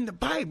 Where in the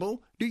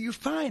Bible do you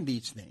find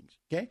these things?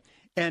 Okay.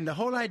 And the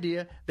whole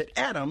idea that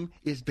Adam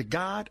is the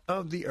God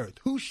of the earth.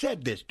 Who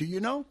said this? Do you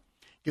know?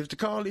 Give us a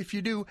call if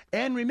you do.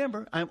 And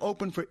remember, I'm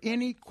open for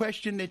any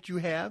question that you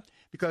have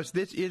because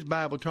this is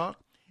Bible Talk.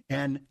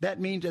 And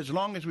that means as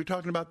long as we're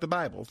talking about the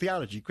Bible,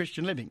 theology,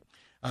 Christian living,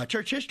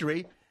 church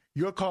history,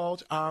 your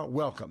calls are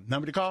welcome.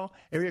 Number to call,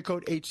 area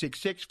code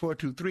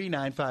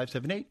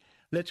 866-423-9578.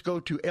 Let's go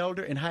to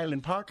Elder in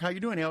Highland Park. How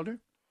you doing, Elder?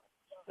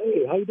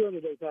 Hey, how you doing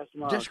today, Pastor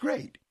Mark? Just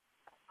great.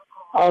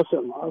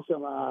 Awesome.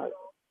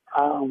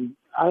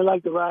 I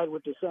like to ride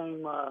with the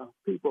same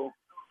people,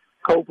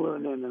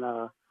 Copeland and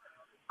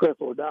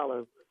Creflo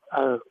Dollar.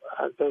 I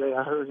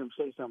heard him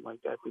say something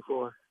like that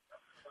before.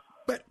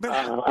 But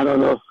I don't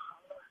know.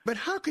 But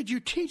how could you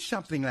teach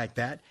something like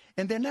that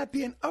and there not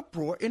be an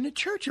uproar in the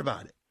church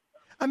about it?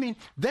 I mean,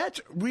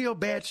 that's real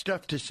bad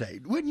stuff to say.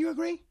 Wouldn't you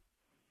agree?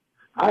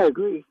 I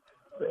agree.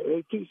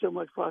 They teach so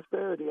much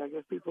prosperity. I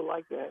guess people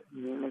like that,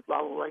 and they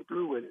follow right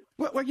through with it.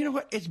 Well, you know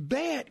what? It's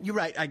bad. You're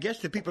right. I guess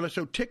the people are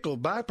so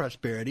tickled by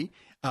prosperity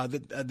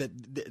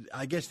that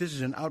I guess this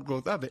is an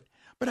outgrowth of it.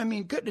 But I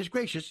mean, goodness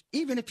gracious,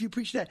 even if you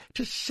preach that,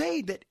 to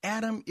say that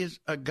Adam is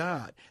a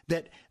god,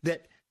 that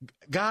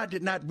God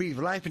did not breathe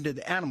life into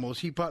the animals,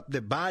 he brought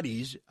the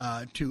bodies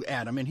to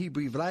Adam, and he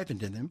breathed life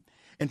into them.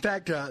 In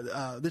fact,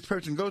 this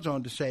person goes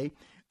on to say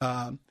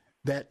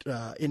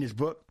that in his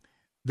book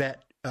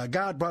that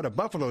God brought a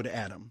buffalo to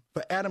Adam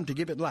for Adam to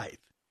give it life.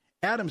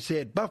 Adam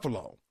said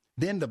buffalo.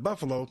 Then the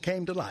buffalo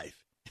came to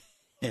life.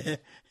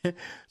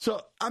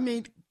 So, I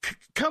mean,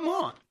 come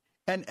on.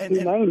 And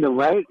he named them,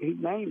 right? He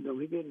named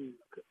them. He didn't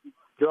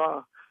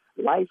draw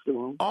life to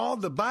them. All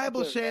the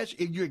Bible says,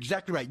 you're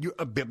exactly right. You're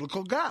a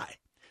biblical guy.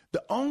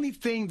 The only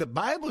thing the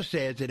Bible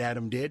says that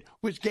Adam did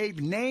was gave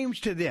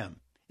names to them.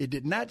 It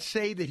did not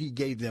say that he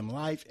gave them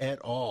life at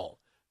all.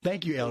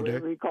 Thank you, Elder.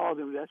 Whatever he called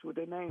them, that's what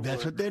their name was.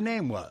 That's what their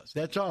name was.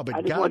 That's all. But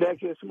I just wanted to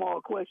ask you a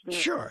small question.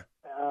 Sure.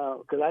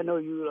 Because I know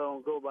you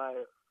don't go by,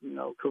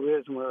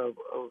 charisma of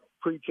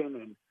preaching,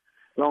 and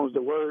as long as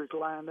the words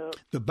line up.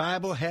 The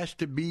Bible has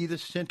to be the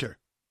center.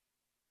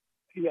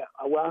 Yeah.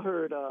 Well, I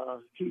heard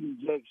T.D.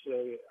 Jakes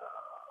say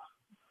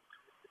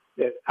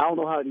that, I don't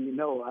know how do you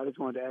know. I just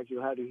wanted to ask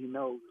you, how do you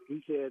know?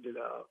 He said that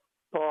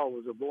Paul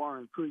was a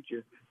born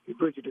preacher. He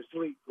preached to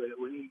sleep, but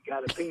when he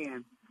got a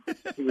pen,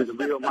 he was a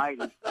real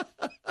mighty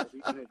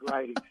in his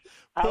writings.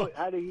 How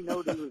did he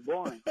know that he was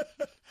born?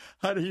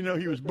 How did he know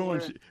he was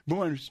born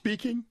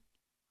speaking?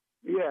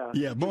 Yeah.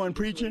 Yeah, born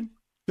preaching?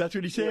 That's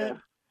what he said? Yeah.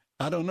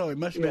 I don't know. It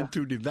must have been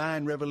through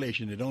divine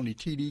revelation that only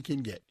TD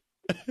can get.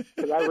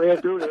 Because I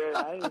read through there,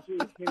 I didn't see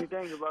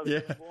anything about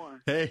being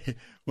born. Hey,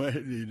 well,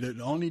 the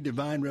only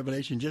divine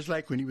revelation, just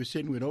like when he was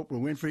sitting with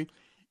Oprah Winfrey,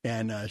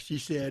 and she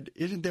said,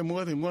 "Isn't there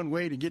more than one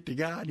way to get to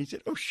God?" And he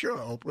said, "Oh, sure,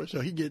 Oprah." So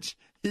he gets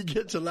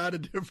a lot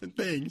of different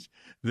things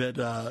that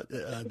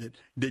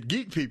that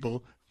geek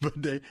people, but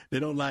they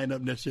don't line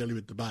up necessarily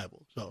with the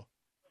Bible. So,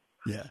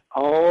 yeah.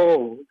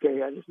 Oh,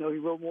 okay. I just know he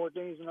wrote more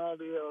things than all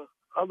the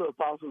other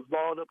apostles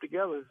balled up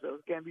together, so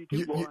it can't be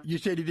too boring. You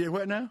said he did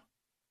what now?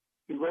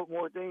 He wrote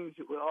more things.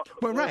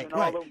 Well, right.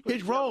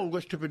 His role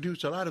was to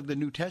produce a lot of the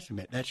New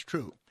Testament. That's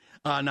true.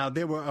 Now,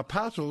 there were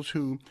apostles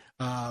who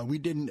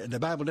the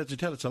Bible doesn't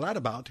tell us a lot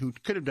about, who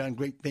could have done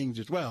great things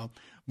as well.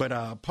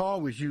 But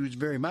Paul was used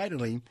very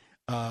mightily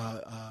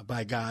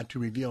by God to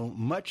reveal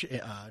much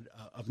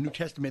of New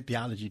Testament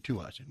theology to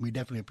us. And we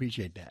definitely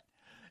appreciate that.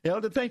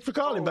 Elder, thanks for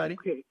calling, buddy.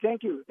 Okay.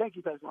 Thank you. Thank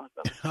you, Pastor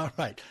Monster. All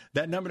right.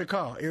 That number to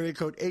call, area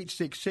code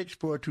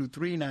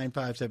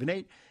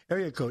 866-423-9578,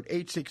 area code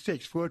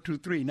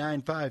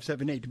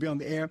 866-423-9578 to be on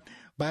the air.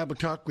 Bible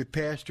Talk with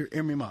Pastor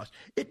Emery Moss.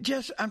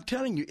 I'm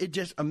telling you, it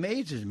just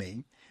amazes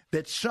me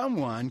that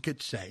someone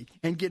could say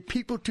and get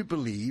people to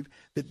believe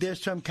that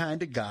there's some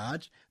kind of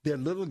gods, they're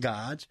little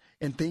gods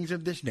and things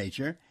of this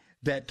nature,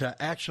 that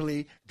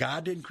actually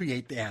God didn't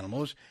create the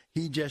animals.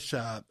 He just,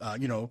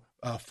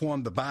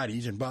 formed the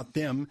bodies and brought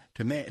them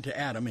to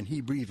Adam, and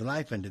he breathed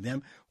life into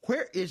them.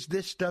 Where is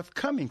this stuff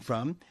coming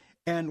from,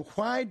 and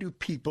why do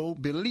people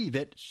believe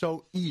it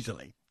so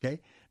easily?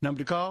 Okay, number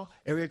to call,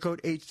 area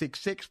code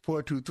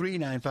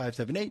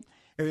 866-423-9578,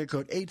 area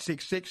code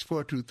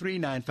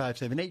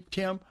 866-423-9578.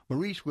 Tim,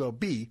 Maurice will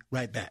be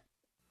right back.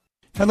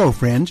 Hello,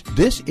 friends.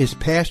 This is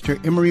Pastor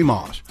Emery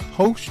Moss,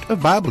 host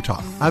of Bible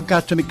Talk. I've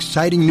got some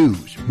exciting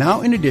news.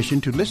 Now, in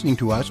addition to listening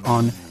to us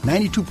on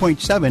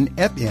 92.7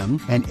 FM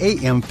and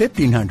AM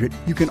 1500,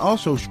 you can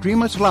also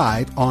stream us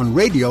live on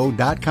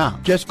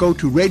radio.com. Just go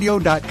to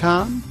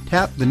radio.com,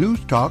 tap the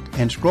News Talk,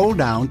 and scroll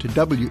down to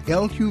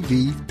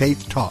WLQV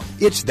Faith Talk.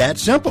 It's that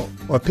simple.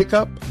 Or pick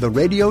up the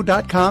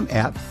radio.com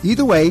app.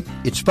 Either way,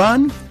 it's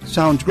fun,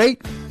 sounds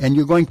great, and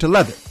you're going to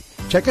love it.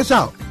 Check us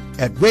out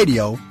at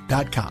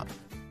radio.com.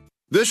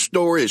 This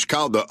story is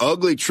called The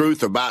Ugly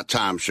Truth About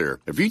Timeshare.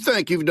 If you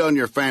think you've done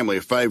your family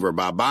a favor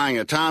by buying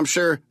a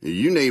timeshare,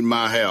 you need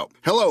my help.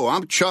 Hello,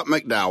 I'm Chuck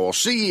McDowell,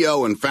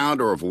 CEO and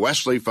founder of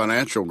Wesley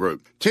Financial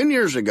Group. 10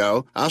 years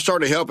ago, I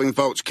started helping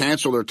folks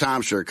cancel their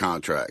timeshare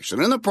contracts,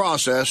 and in the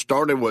process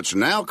started what's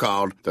now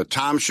called the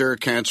timeshare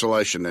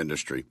cancellation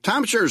industry.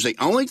 Timeshare is the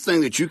only thing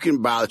that you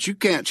can buy that you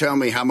can't tell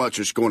me how much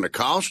it's going to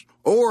cost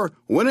or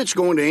when it's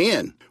going to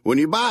end. When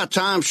you buy a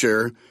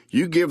timeshare,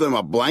 you give them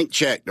a blank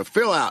check to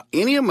fill out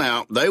any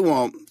amount they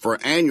want for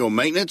annual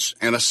maintenance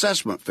and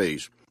assessment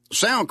fees.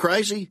 Sound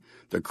crazy?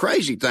 The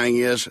crazy thing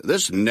is,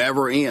 this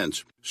never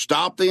ends.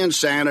 Stop the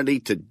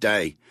insanity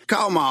today.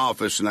 Call my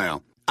office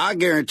now. I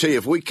guarantee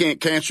if we can't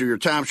cancel your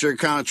timeshare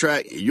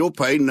contract, you'll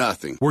pay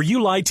nothing. Were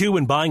you lied to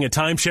when buying a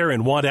timeshare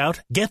and want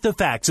out? Get the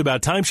facts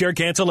about timeshare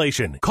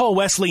cancellation. Call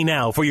Wesley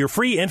now for your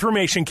free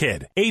information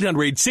kit.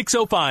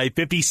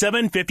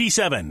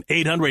 800-605-5757.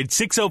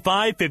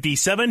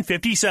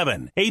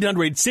 800-605-5757.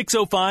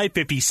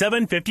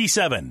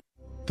 800-605-5757.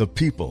 The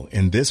people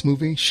in this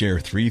movie share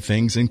three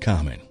things in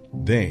common.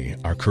 They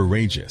are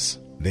courageous,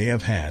 They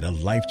have had a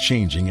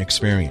life-changing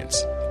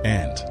experience,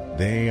 and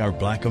they are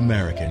Black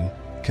American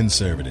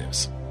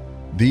conservatives.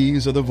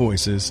 These are the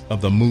voices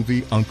of the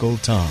movie Uncle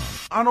Tom.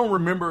 I don't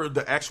remember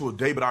the actual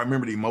day, but I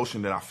remember the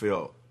emotion that I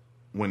felt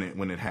when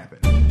it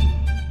happened.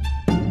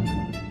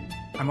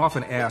 I'm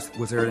often asked,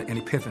 was there an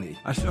epiphany?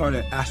 I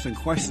started asking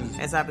questions.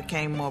 As I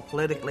became more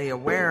politically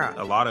aware,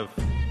 a lot of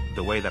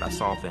the way that I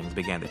saw things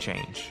began to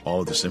change.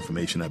 All of this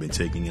information I've been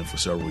taking in for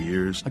several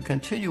years. A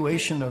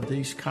continuation of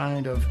these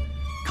kind of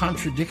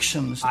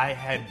contradictions. I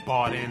had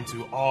bought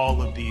into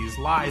all of these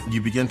lies.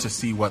 You begin to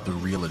see what the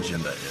real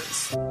agenda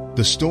is.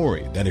 The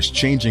story that is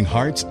changing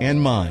hearts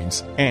and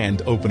minds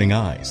and opening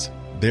eyes.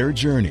 Their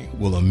journey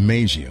will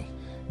amaze you.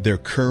 Their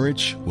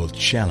courage will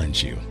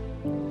challenge you.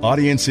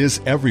 Audiences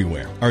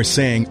everywhere are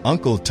saying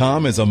Uncle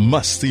Tom is a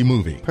must-see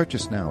movie.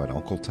 Purchase now at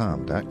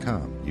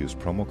UncleTom.com. Use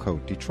promo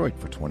code Detroit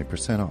for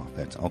 20% off.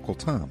 That's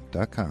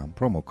UncleTom.com,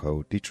 promo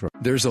code Detroit.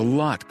 There's a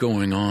lot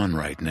going on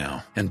right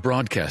now, and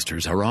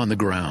broadcasters are on the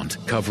ground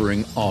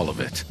covering all of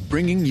it,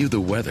 bringing you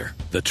the weather,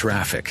 the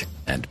traffic,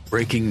 and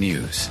breaking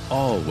news,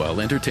 all while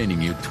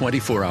entertaining you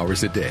 24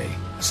 hours a day.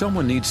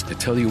 Someone needs to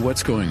tell you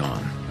what's going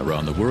on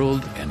around the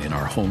world and in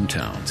our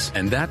hometowns.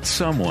 And that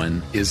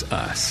someone is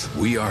us.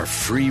 We are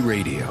free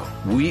radio.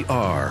 We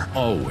are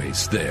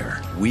always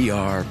there. We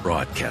are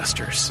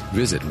broadcasters.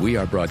 Visit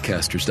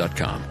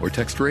wearebroadcasters.com or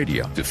text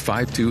radio to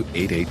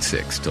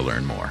 52886 to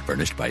learn more.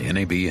 Furnished by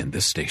NAB and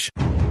this station.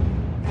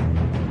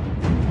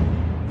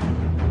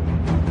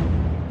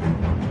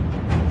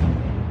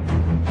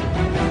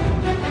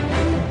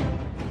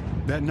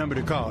 That number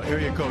to call,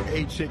 area code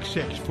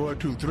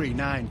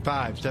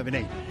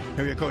 866-423-9578.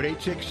 Area code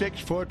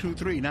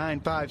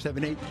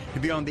 866-423-9578 to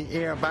be on the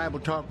air Bible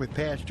Talk with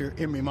Pastor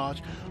Emery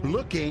Moss,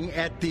 looking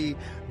at the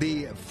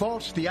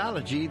false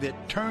theology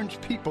that turns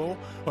people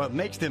or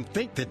makes them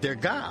think that they're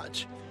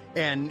gods.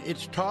 And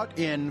it's taught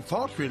in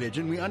false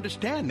religion. We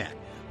understand that.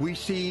 We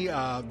see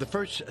the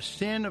first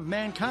sin of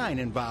mankind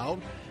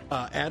involved,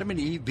 Adam and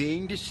Eve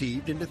being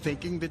deceived into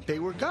thinking that they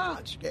were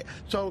gods.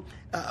 So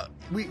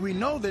we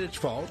know that it's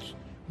false,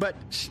 but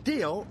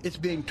still it's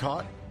being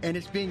taught and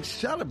it's being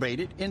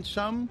celebrated in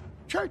some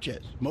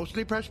churches,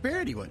 mostly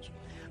prosperity ones.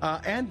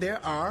 And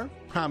there are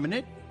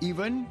prominent,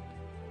 even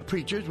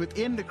preachers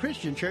within the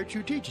Christian church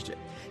who teaches it.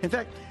 In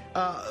fact,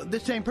 the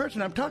same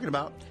person I'm talking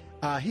about,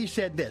 he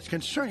said this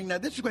concerning, now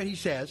this is what he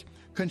says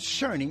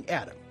concerning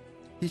Adam.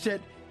 He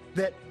said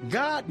that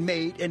God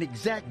made an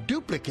exact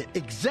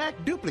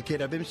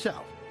duplicate of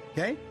himself,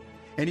 okay?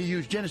 And he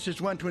used Genesis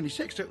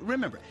 1:26. So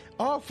remember,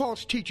 all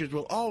false teachers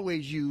will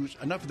always use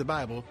enough of the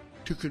Bible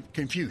to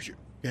confuse you,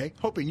 okay?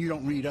 Hoping you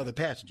don't read other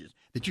passages,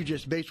 that you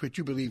just base what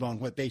you believe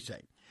on what they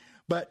say.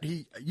 But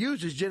he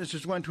uses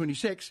Genesis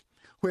 1:26,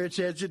 where it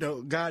says,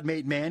 God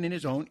made man in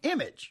his own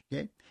image,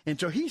 okay? And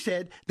so he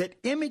said that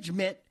image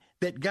meant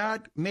that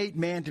God made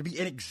man to be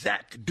an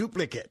exact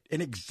duplicate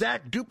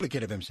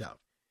of himself.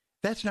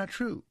 That's not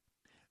true.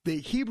 The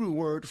Hebrew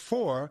word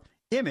for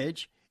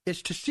image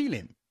is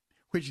tesilim,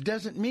 which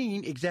doesn't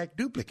mean exact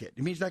duplicate.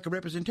 It means like a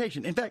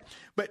representation. In fact,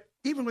 but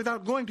even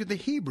without going to the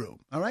Hebrew,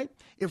 all right,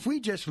 if we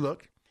just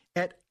look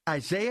at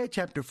Isaiah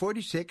chapter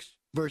 46,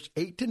 verse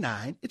 8 to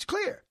 9, it's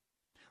clear.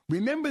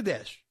 Remember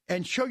this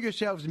and show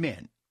yourselves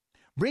men.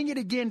 Bring it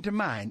again to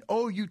mind,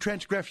 O you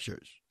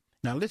transgressors.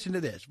 Now listen to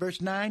this.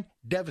 Verse 9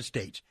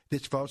 devastates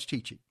this false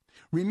teaching.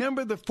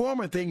 Remember the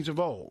former things of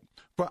old,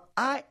 for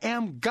I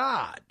am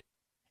God,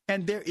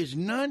 and there is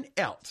none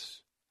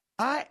else.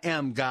 I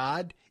am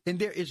God, and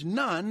there is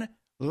none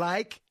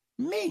like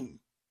me.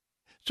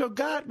 So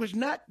God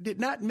did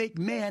not make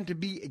man to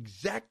be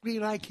exactly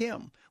like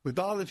him with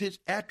all of his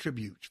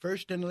attributes,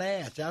 first and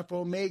last, Alpha,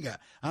 Omega,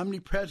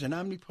 omnipresent,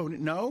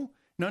 omnipotent. No.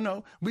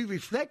 We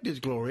reflect his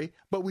glory,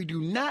 but we do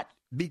not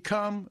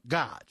become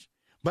gods.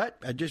 But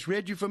I just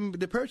read you from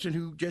the person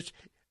who just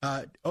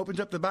opens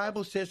up the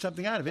Bible, says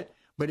something out of it,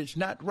 but it's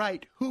not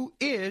right. Who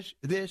is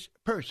this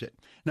person?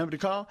 Number to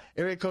call,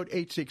 area code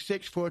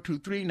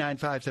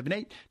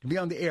 866-423-9578. To be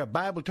on the air,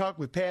 Bible Talk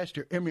with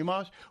Pastor Emery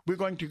Moss. We're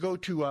going to go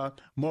to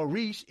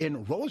Maurice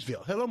in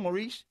Roseville. Hello,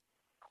 Maurice.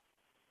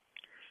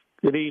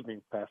 Good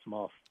evening, Pastor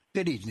Moss.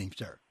 Good evening,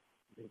 sir.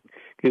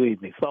 Good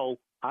evening. So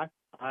I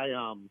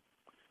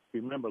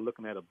remember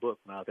looking at a book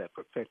when I was at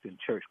Perfecting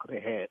Church, because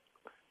they had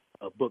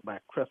a book by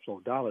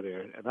Creflo Dollar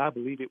there, and I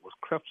believe it was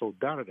Creflo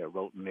Dollar that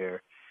wrote in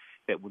there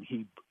that when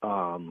he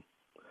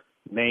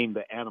named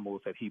the animals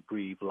that he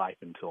breathed life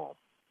into them,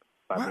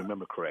 if I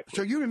remember correctly.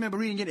 So you remember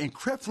reading it in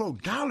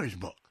Creflo Dollar's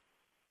book?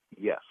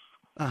 Yes.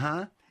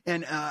 Uh-huh.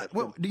 And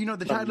do you know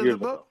the title of the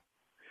book?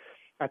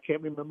 I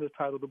can't remember the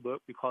title of the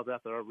book because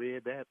after I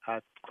read that,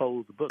 I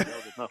closed the book. That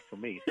was enough for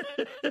me.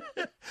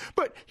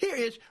 But here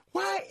is,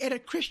 why at a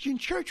Christian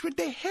church would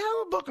they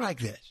have a book like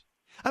this?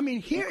 I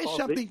mean, here is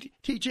something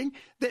teaching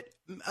that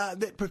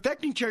that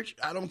Perfecting Church,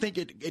 I don't think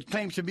it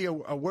claims to be a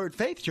Word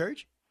Faith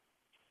church.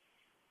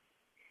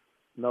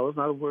 No, it's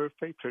not a Word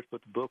Faith church,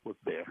 but the book was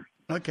there.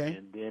 Okay.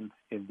 And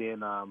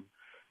then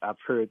I've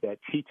heard that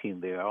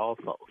teaching there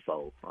also.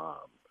 So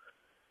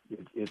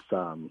It's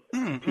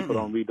people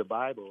don't read the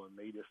Bible and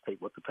they just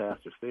take what the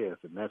pastor says,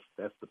 and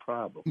that's the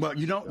problem. Well,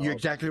 you're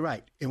exactly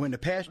right. And when the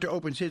pastor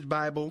opens his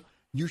Bible,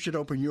 you should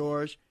open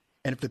yours.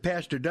 And if the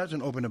pastor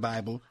doesn't open the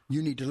Bible,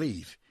 you need to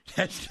leave.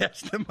 That's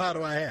the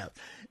motto I have.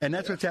 And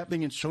that's what's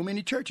happening in so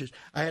many churches.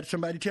 I had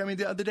somebody tell me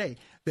the other day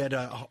that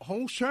a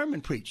whole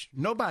sermon preached.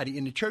 Nobody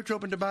in the church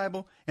opened the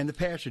Bible, and the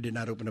pastor did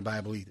not open the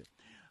Bible either.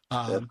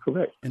 That's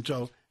correct. And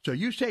so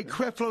you say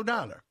Creflo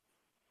Dollar.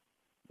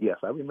 Yes,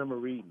 I remember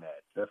reading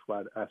that. That's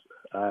why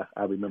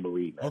I remember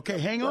reading that. Okay,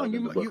 hang on.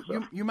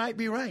 You might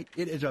be right.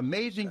 It is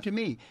amazing to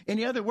me.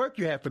 Any other work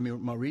you have for me,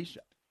 Maurice?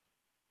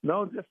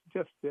 No,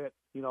 just that,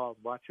 I was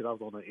watching, I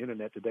was on the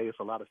internet today. There's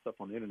a lot of stuff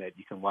on the internet.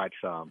 You can watch,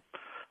 like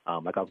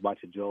I was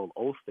watching Joel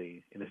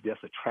Osteen, and it's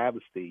just a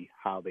travesty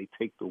how they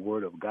take the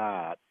word of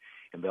God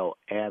and they'll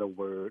add a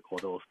word or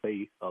they'll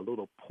say a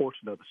little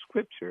portion of the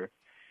scripture,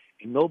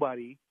 and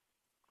nobody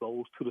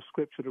goes to the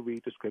scripture to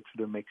read the scripture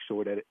to make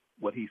sure that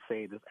what he's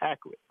saying is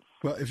accurate.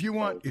 Well, if you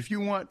want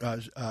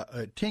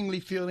tingly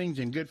feelings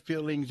and good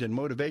feelings and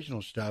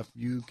motivational stuff,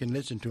 you can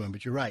listen to him.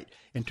 But you're right.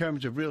 In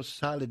terms of real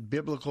solid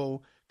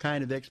biblical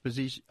kind of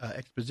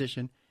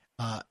exposition,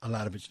 a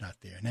lot of it's not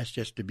there, and that's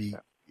just to be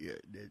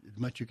as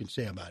much you can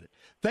say about it.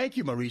 Thank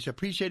you, Maurice. I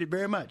appreciate it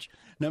very much.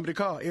 Number to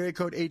call, area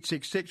code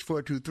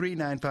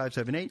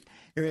 866-423-9578,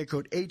 area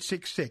code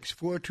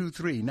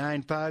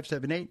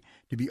 866-423-9578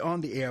 to be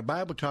on the air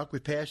Bible Talk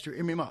with Pastor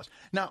Emery Moss.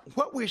 Now,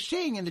 what we're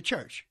seeing in the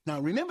church, now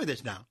remember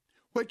this now,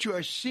 what you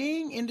are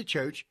seeing in the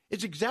church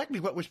is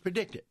exactly what was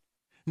predicted.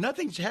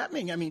 Nothing's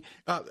happening. I mean,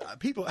 I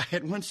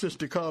had one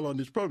sister call on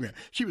this program.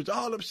 She was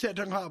all upset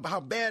talking about how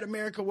bad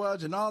America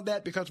was and all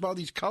that because of all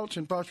these cults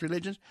and false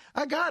religions.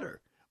 I got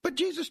her. But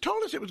Jesus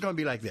told us it was going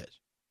to be like this.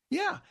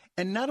 Yeah.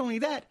 And not only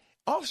that,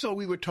 also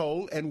we were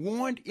told and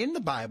warned in the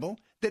Bible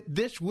that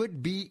this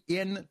would be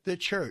in the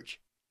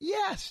church.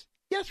 Yes.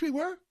 Yes, we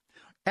were.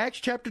 Acts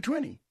chapter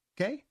 20.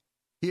 Okay.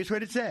 Here's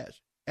what it says.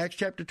 Acts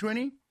chapter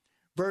 20,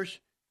 verse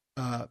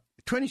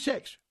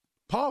 26.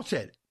 Paul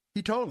said,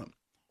 he told them,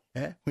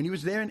 when he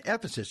was there in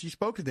Ephesus, he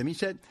spoke to them. He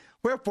said,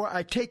 wherefore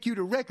I take you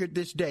to record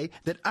this day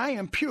that I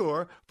am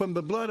pure from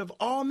the blood of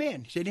all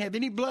men. He said, he didn't have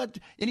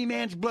any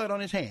man's blood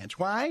on his hands.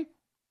 Why?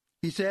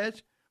 He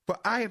says, for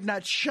I have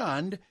not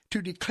shunned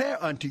to declare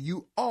unto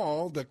you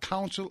all the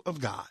counsel of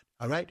God.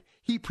 All right?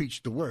 He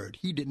preached the word.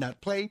 He did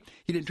not play.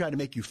 He didn't try to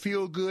make you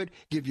feel good,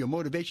 give you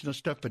motivational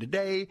stuff for the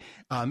day,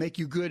 make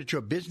you good at your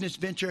business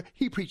venture.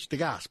 He preached the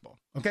gospel,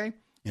 okay?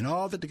 And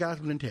all that the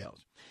gospel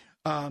entails.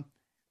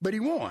 But he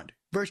warned,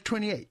 verse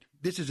 28.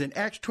 This is in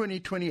Acts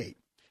 20:28.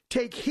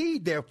 Take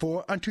heed,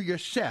 therefore, unto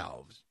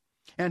yourselves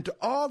and to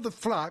all the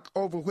flock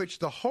over which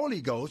the Holy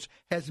Ghost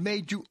has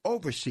made you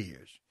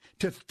overseers,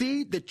 to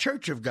feed the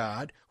church of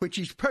God, which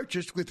he's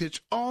purchased with his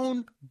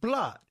own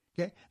blood.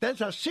 Okay? That's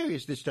how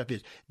serious this stuff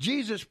is.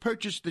 Jesus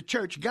purchased the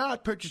church.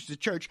 God purchased the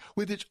church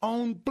with his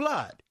own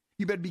blood.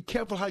 You better be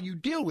careful how you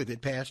deal with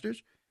it,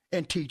 pastors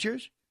and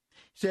teachers.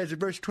 It says in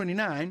verse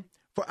 29,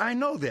 for I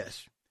know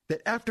this,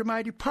 that after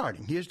my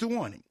departing, here's the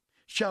warning,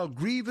 shall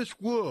grievous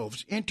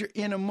wolves enter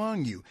in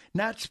among you,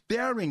 not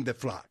sparing the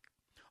flock.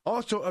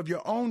 Also of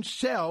your own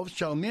selves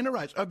shall men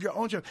arise. Of your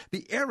own selves.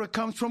 The error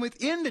comes from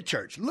within the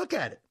church. Look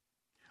at it.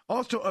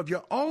 Also of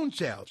your own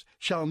selves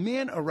shall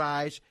men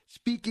arise,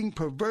 speaking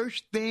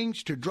perverse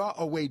things to draw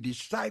away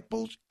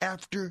disciples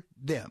after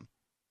them.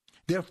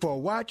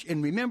 Therefore watch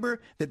and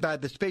remember that by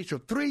the space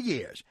of 3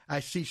 years I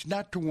cease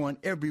not to warn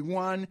every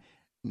one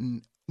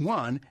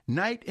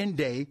night and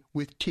day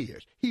with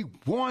tears. He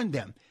warned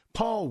them.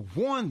 Paul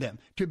warned them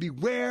to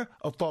beware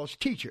of false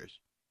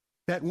teachers.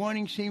 That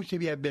warning seems to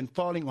have been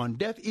falling on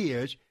deaf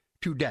ears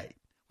today.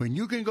 When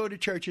you can go to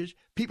churches,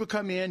 people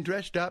come in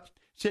dressed up,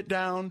 sit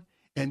down,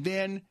 and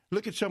then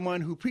look at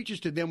someone who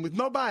preaches to them with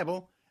no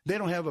Bible. They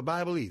don't have a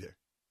Bible either.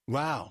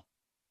 Wow.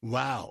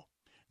 Wow.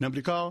 Number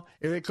to call,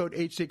 area code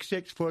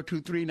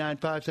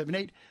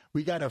 866-423-9578.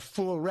 We got a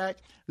full rack.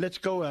 Let's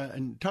go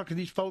and talk to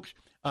these folks.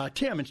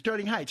 Tim in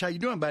Sterling Heights, how you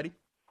doing, buddy?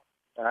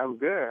 I'm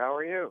good. How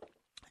are you?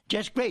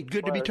 Just great.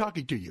 Good to be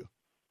talking to you.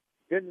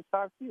 Good to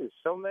talk to you.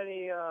 So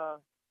many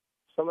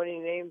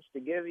names to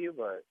give you,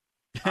 but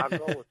I'll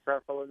go with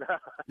Creflo Dollar.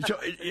 So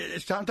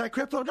it sounds like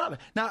Creflo Dollar.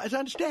 Now, as I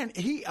understand,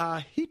 he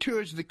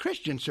tours the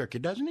Christian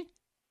circuit, doesn't he?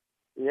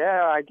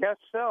 Yeah, I guess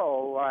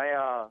so.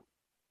 I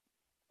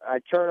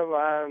turn him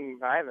on.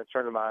 I haven't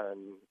turned him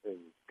on in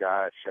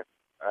gosh,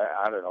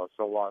 I don't know,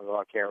 so long ago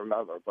I can't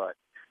remember. But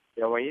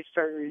when you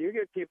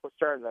get people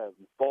starting to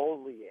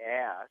boldly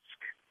ask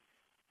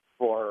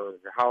for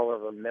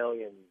however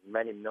many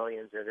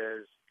millions it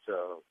is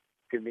to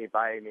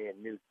buy me a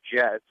new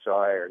jet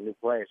or a new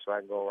plane so I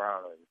can go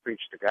around and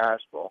preach the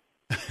gospel.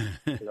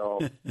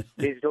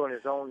 He's doing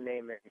his own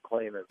name and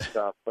claim and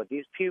stuff. But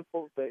these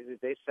people,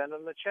 they send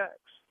him the checks.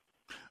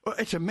 Well,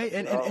 it's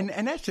amazing,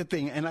 and that's the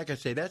thing. And like I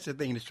say, that's the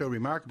thing that's so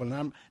remarkable. And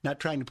I'm not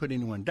trying to put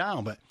anyone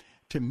down, but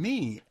to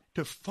me,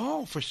 to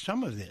fall for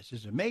some of this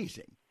is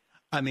amazing.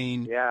 I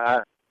mean,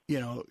 yeah.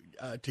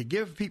 To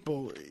give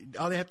people,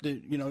 all they have to,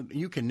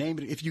 you can name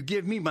it. If you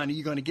give me money,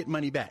 you're going to get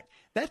money back.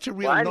 That's a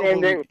real. Well, I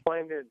named it and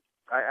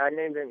I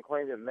named it and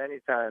claimed it many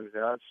times,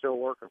 and I'm still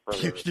working for it.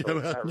 So it's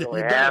not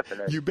really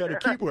happening. You better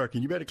keep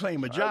working. You better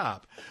claim a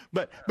job.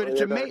 But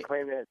it's amazing.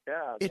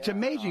 It's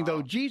amazing,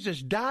 though.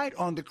 Jesus died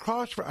on the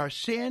cross for our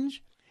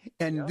sins,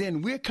 and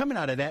then we're coming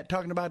out of that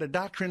talking about a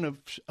doctrine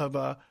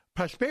of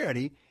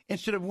prosperity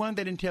instead of one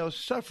that entails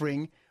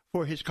suffering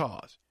for his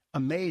cause.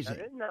 Amazing.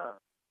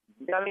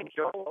 I mean,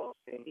 Joel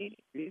Osteen,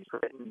 he's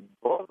written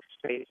books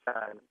based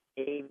on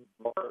a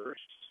verse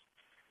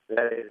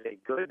that is a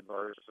good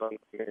verse,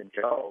 like in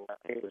Job. I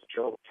think it was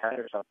Job 10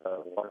 or something,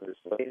 one of his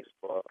latest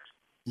books.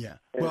 Yeah.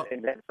 Well,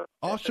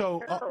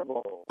 also,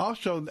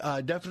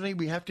 definitely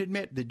we have to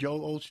admit that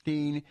Joel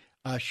Osteen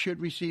should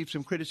receive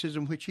some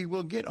criticism, which he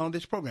will get on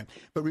this program.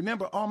 But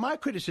remember, all my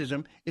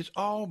criticism is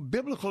all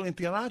biblical and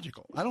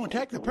theological. I don't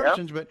attack the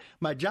persons, but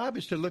my job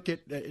is to look at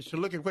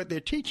what they're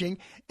teaching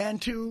and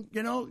to,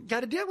 got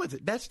to deal with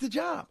it. That's the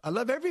job. I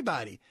love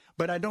everybody,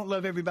 but I don't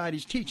love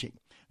everybody's teaching.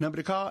 Number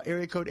to call,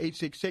 area code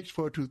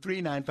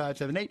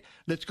 866-423-9578.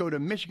 Let's go to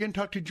Michigan,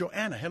 talk to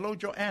Joanna. Hello,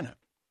 Joanna.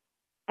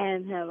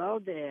 And hello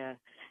there.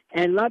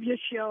 And love your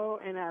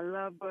show, and I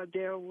love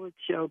Daryl Wood's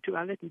show, too.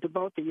 I listen to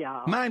both of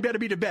y'all. Mine better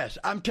be the best.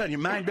 I'm telling you,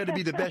 mine better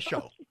be the best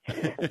show.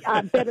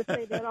 I better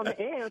say that on the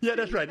air. Yeah,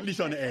 that's right, at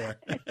least on the air.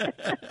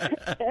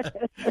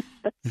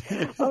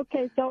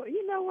 Okay, so,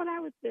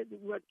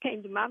 what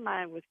came to my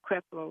mind was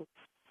Creflo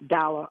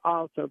Dollar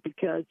also,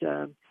 because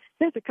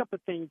there's a couple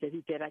of things that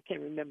he did. I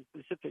can't remember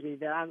specifically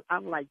that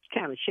I'm like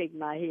kind of shaking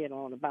my head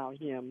on about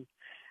him,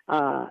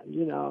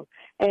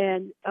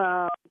 and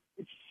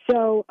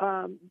so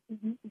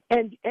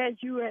and as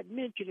you had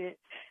mentioned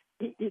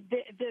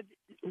it,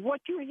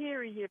 what you're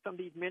hearing here from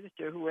these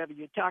ministers, whoever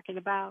you're talking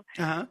about,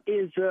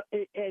 is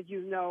as you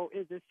know,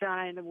 is a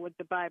sign of what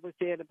the Bible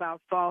said about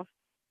false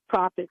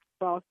prophets,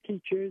 false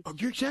teachers. Oh,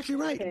 you're exactly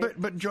right. Okay.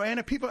 But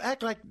Joanna, people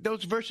act like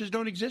those verses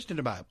don't exist in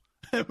the Bible.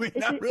 I mean,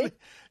 not really.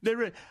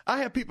 I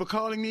have people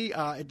calling me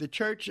at the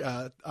church.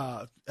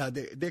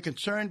 They're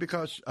concerned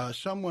because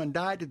someone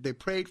died that they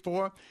prayed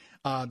for,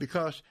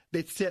 because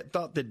they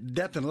thought that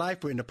death and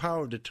life were in the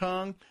power of the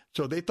tongue.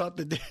 So they thought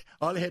that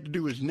all they had to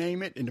do was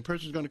name it, and the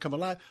person's going to come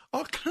alive.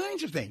 All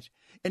kinds of things,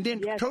 and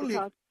then totally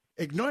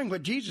ignoring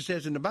what Jesus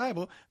says in the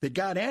Bible, that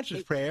God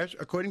answers prayers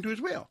according to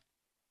His will.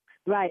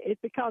 Right. It's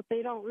because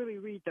they don't really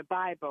read the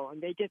Bible,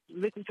 and they just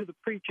listen to the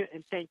preacher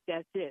and think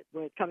that's it,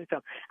 where it's coming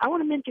from. I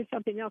want to mention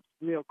something else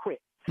real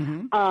quick.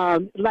 Mm-hmm.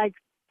 Like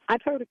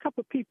I've heard a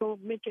couple of people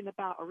mention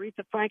about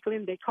Aretha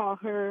Franklin. They call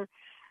her,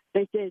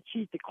 they said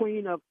she's the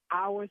queen of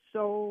our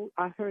soul.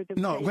 I heard them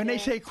say when that. They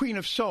say queen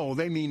of soul,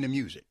 they mean the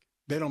music.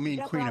 They don't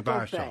mean queen of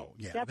our soul.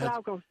 Yeah, that's what I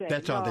was going to say.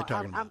 That's all they're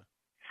talking about.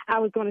 I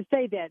was going to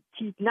say that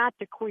she's not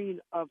the queen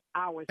of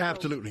our soul.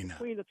 Absolutely not.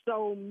 Queen of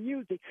soul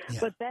music,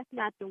 but that's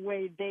not the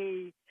way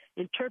they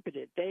interpret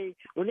it.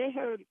 When they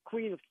heard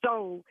Queen of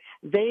Soul,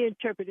 they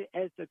interpreted it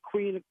as the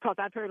queen of, because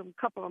I've heard a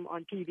couple of them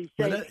on TV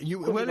say.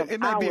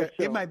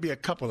 It might be a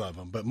couple of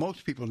them, but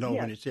most people know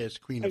when it says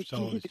Queen of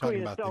Soul, it's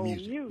talking about the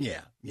music.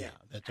 Yeah,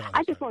 that's all.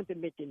 I just wanted to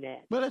mention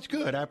that. Well, that's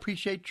good. I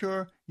appreciate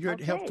your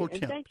helpful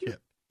tip.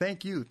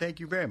 Thank you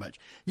very much.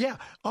 Yeah,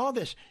 all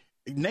this,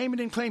 name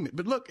it and claim it.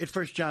 But look at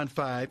 1 John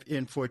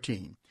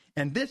 5:14.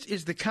 And this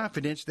is the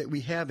confidence that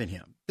we have in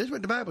Him. This is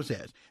what the Bible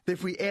says, that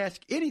if we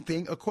ask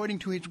anything according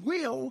to His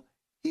will,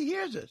 He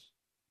hears us.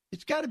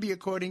 It's got to be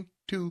according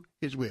to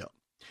His will.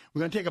 We're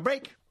going to take a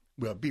break.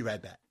 We'll be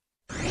right back.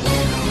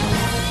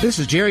 This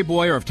is Jerry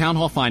Boyer of Town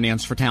Hall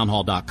Finance for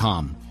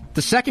townhall.com.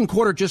 The second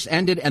quarter just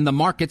ended and the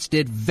markets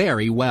did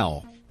very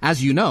well.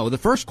 As you know, the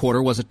first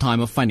quarter was a time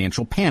of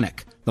financial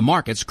panic. The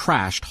markets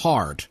crashed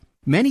hard.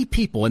 Many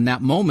people in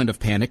that moment of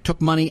panic took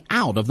money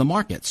out of the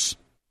markets.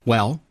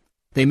 Well,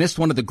 they missed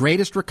one of the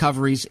greatest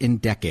recoveries in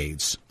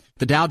decades.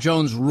 The Dow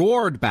Jones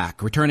roared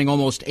back, returning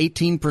almost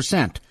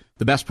 18%,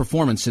 the best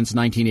performance since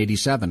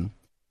 1987.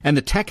 And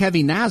the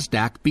tech-heavy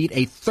NASDAQ beat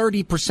a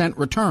 30%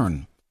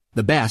 return,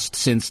 the best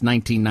since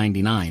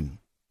 1999.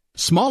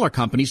 Smaller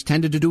companies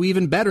tended to do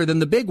even better than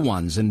the big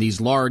ones in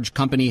these large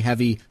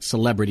company-heavy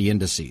celebrity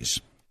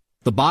indices.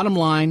 The bottom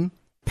line,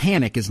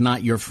 panic is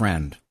not your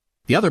friend.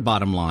 The other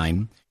bottom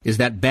line is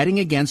that betting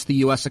against the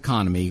U.S.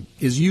 economy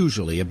is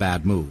usually a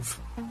bad move.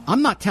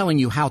 I'm not telling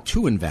you how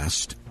to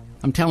invest.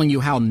 I'm telling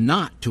you how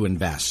not to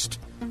invest.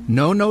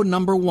 No,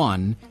 number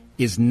one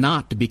is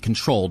not to be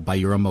controlled by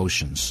your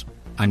emotions.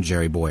 I'm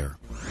Jerry Boyer.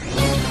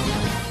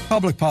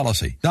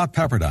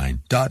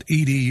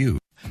 Publicpolicy.pepperdine.edu.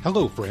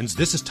 Hello, friends.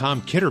 This is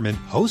Tom Kitterman,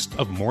 host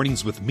of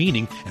Mornings with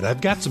Meaning, and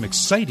I've got some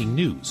exciting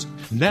news.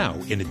 Now,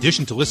 in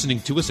addition to listening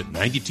to us at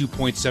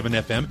 92.7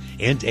 FM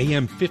and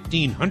AM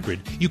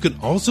 1500, you can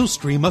also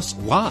stream us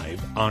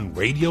live on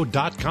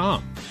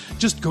radio.com.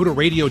 Just go to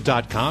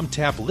radio.com,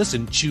 tap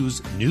Listen,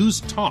 choose News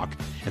Talk,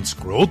 and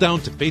scroll down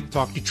to Faith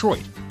Talk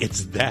Detroit.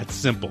 It's that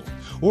simple.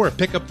 Or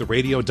pick up the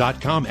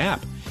radio.com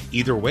app.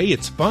 Either way,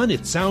 it's fun,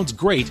 it sounds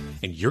great,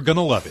 and you're going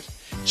to love it.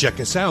 Check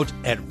us out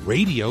at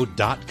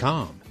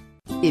radio.com.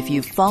 If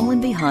you've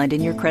fallen behind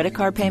in your credit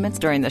card payments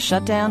during the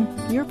shutdown,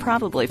 you're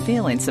probably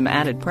feeling some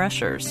added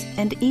pressures.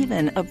 And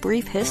even a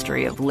brief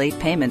history of late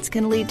payments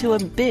can lead to a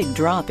big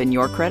drop in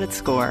your credit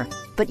score.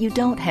 But you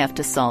don't have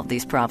to solve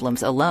these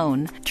problems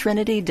alone.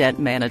 Trinity Debt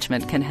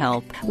Management can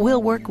help.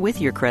 We'll work with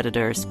your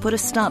creditors, put a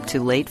stop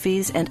to late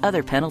fees and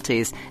other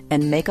penalties,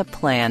 and make a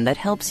plan that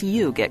helps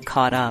you get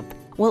caught up.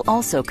 We'll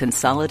also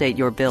consolidate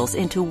your bills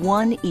into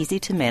one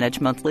easy-to-manage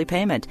monthly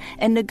payment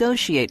and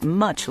negotiate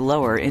much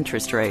lower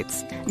interest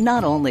rates.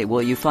 Not only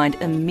will you find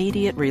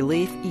immediate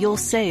relief, you'll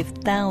save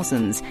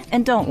thousands.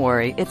 And don't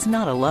worry, it's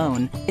not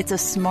alone. It's a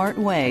smart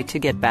way to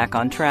get back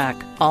on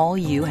track. All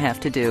you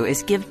have to do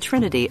is give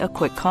Trinity a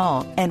quick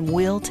call, and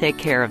we'll take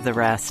care of the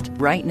rest.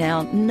 Right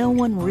now, no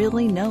one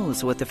really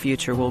knows what the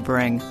future will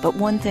bring. But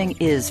one thing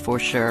is for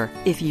sure.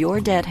 If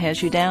your debt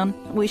has you down,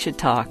 we should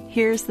talk.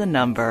 Here's the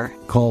number.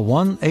 Call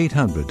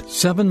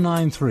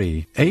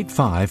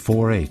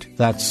 1-800-793-8548.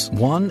 That's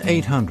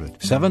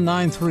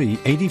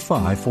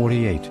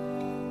 1-800-793-8548.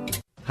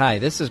 Hi,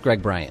 this is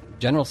Greg Bryant,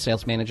 General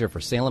Sales Manager for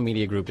Salem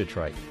Media Group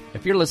Detroit.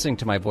 If you're listening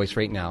to my voice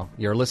right now,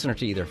 you're a listener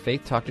to either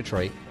Faith Talk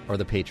Detroit or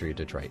The Patriot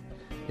Detroit.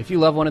 If you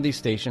love one of these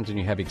stations and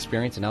you have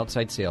experience in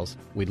outside sales,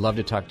 we'd love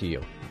to talk to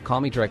you.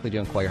 Call me directly to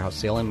inquire how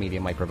Salem Media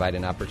might provide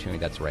an opportunity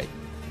that's right.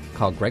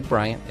 Call Greg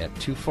Bryant at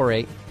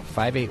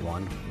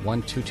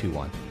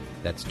 248-581-1221.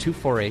 That's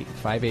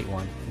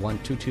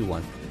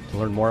 248-581-1221 to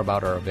learn more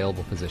about our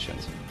available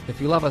positions. If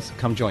you love us,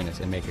 come join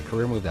us and make a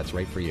career move that's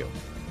right for you.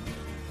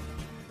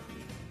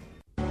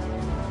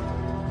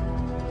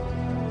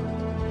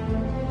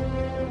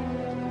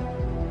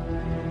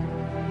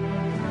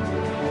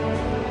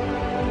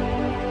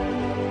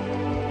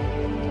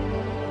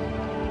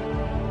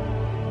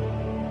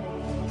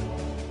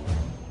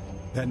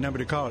 That number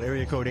to call,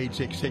 area code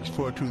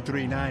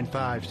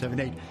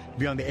 866-423-9578.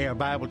 Be on the air,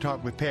 Bible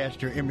Talk with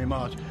Pastor Emery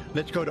Moss.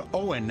 Let's go to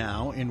Owen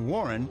now in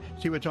Warren,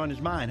 see what's on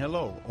his mind.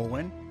 Hello,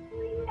 Owen.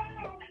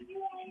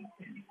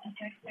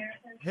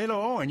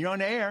 Hello, Owen, you're on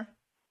the air.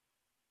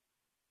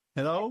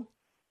 Hello?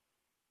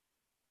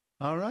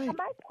 All right.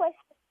 My question.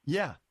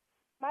 Yeah.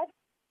 My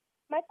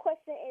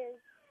question is,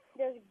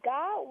 does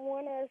God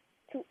want us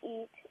to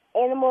eat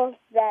animals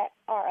that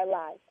are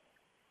alive?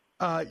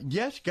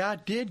 Yes,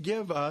 God did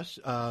give us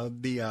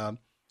the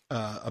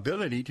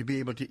ability to be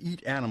able to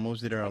eat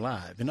animals that are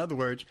alive. In other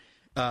words,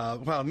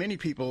 while many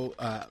people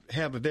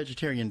have a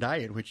vegetarian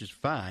diet, which is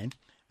fine,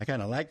 I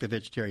kind of like the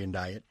vegetarian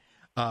diet,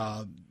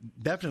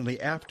 definitely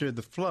after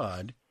the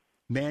flood,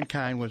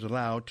 mankind was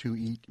allowed to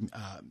eat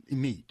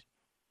meat.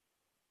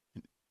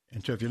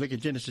 And so if you look at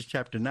Genesis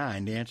chapter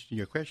 9, the answer to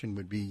your question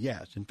would be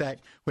yes. In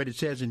fact, what it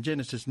says in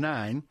Genesis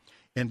 9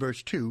 and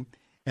verse 2,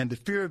 and the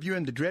fear of you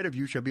and the dread of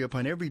you shall be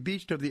upon every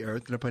beast of the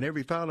earth, and upon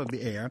every fowl of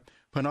the air,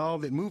 upon all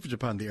that moves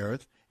upon the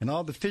earth, and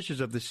all the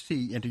fishes of the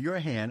sea. Into your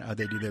hand are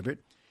they delivered.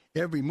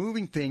 Every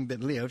moving thing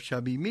that lives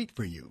shall be meat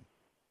for you.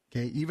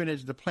 Okay, even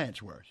as the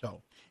plants were.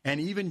 So,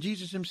 and even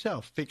Jesus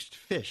himself fixed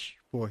fish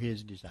for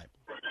his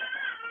disciples.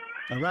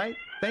 All right.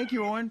 Thank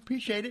you, Owen.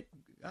 Appreciate it.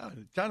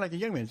 Sound like a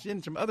young man.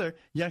 Seeing some other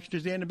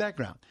youngsters there in the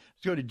background.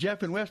 Let's go to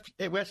Jeff in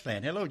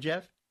Westland. Hello,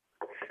 Jeff.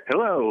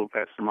 Hello,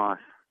 Pastor Moss.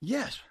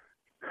 Yes.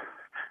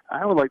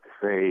 I would like to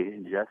say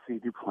Jesse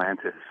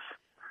Duplantis,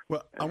 the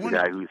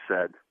guy who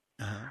said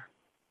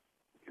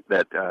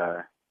that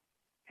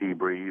he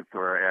breathed,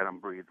 or Adam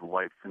breathed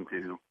life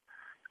into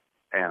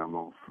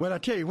animals. Well, I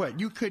tell you what,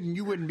 you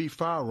wouldn't be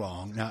far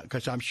wrong now,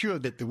 because I'm sure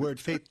that the word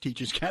faith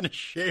teachers kind of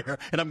share,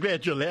 and I'm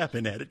glad you're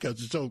laughing at it because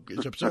it's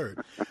absurd.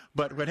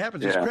 But what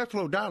happens is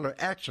Creflo Dollar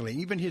actually,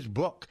 even his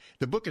book,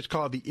 the book is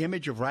called The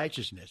Image of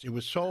Righteousness. It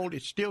was sold,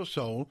 it's still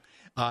sold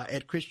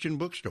at Christian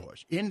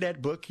bookstores. In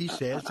that book, he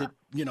says that,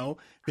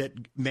 that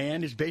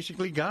man is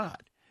basically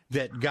God.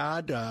 That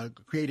God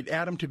created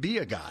Adam to be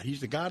a God.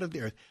 He's the God of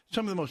the earth.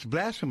 Some of the most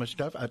blasphemous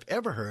stuff I've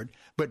ever heard,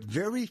 but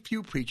very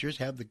few preachers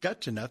have the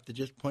guts enough to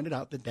just point it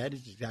out that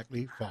is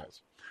exactly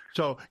false.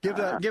 So give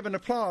an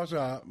applause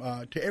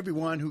to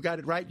everyone who got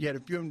it right. You had a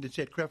few of them that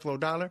said Creflo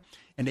Dollar,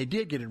 and they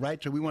did get it right.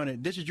 So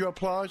this is your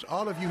applause.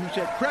 All of you who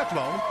said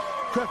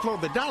Creflo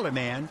the Dollar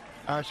Man,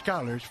 are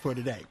scholars for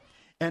today.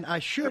 And I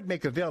should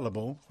make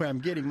available where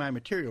I'm getting my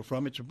material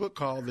from. It's a book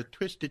called The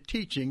Twisted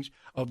Teachings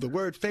of the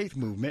Word Faith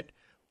Movement,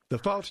 The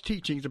False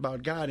Teachings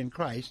About God and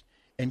Christ,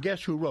 and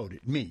guess who wrote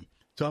it? Me.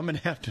 So I'm going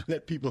to have to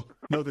let people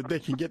know that they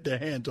can get their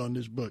hands on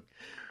this book.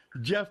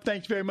 Jeff,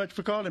 thanks very much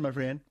for calling, my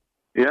friend.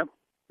 Yep,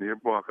 you're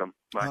welcome.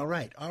 Bye. All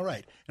right.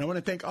 And I want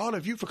to thank all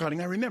of you for calling.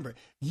 Now, remember,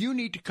 you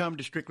need to come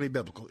to Strictly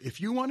Biblical.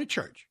 If you want a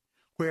church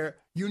where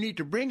you need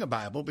to bring a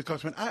Bible,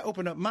 because when I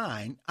open up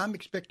mine, I'm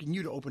expecting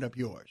you to open up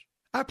yours.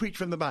 I preach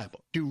from the Bible,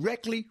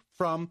 directly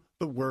from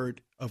the Word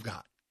of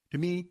God. To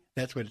me,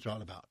 that's what it's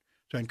all about.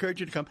 So I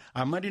encourage you to come.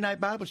 Our Monday night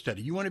Bible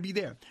study, you want to be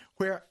there.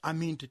 Where,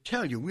 to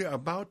tell you,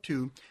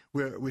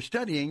 we're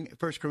studying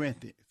 1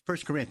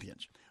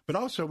 Corinthians, but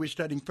also we're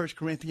studying 1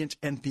 Corinthians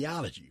and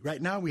theology.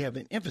 Right now we have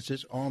an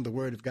emphasis on the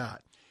Word of God.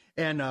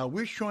 And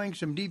we're showing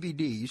some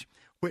DVDs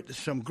with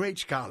some great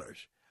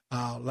scholars,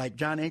 like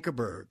John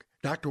Ankerberg,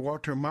 Dr.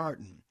 Walter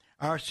Martin,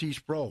 R.C.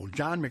 Sproul,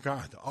 John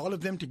MacArthur, all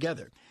of them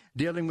together,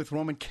 dealing with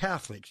Roman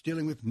Catholics,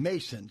 dealing with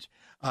Masons,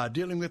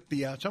 dealing with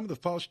some of the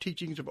false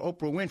teachings of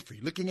Oprah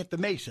Winfrey, looking at the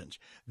Masons.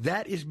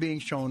 That is being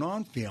shown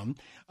on film.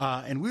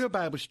 And we're a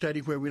Bible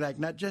study where we like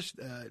not just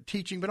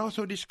teaching, but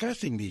also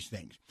discussing these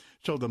things.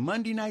 So the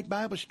Monday night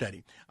Bible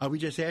study, we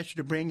just asked you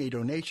to bring a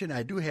donation.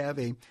 I do have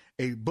a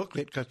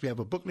booklet, because we have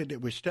a booklet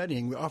that we're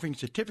studying. We're offering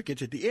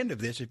certificates at the end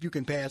of this if you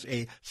can pass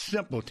a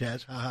simple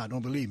test.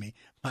 Don't believe me.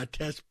 My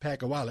tests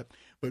pack a wallet.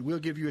 But we'll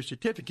give you a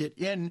certificate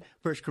in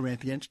 1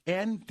 Corinthians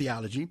and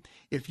theology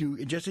if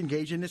you just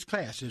engage in this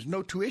class. There's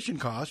no tuition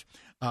cost.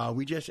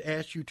 We just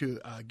ask you to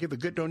give a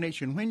good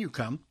donation when you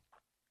come.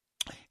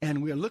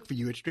 And we'll look for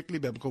you at Strictly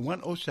Biblical,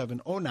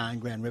 10709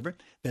 Grand River.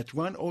 That's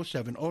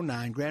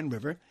 10709 Grand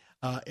River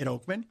at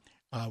Oakland.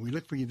 We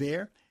look for you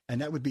there. And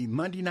that would be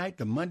Monday night,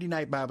 the Monday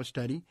night Bible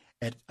study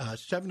at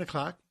 7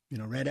 o'clock,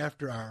 right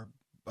after our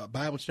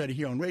Bible study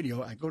here on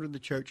radio. I go to the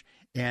church,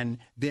 and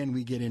then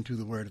we get into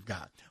the Word of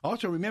God.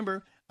 Also,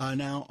 remember,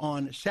 now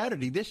on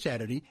Saturday, this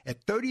Saturday,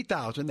 at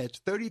 30,000, that's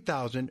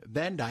 30,000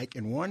 Van Dyke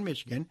in Warren,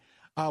 Michigan,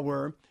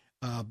 our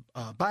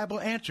Bible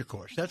Answer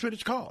Course. That's what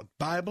it's called,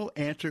 Bible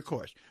Answer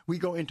Course. We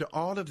go into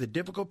all of the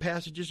difficult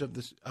passages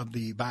of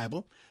the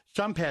Bible,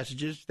 some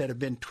passages that have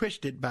been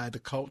twisted by the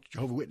cult,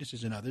 Jehovah's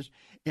Witnesses and others,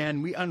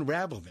 and we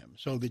unravel them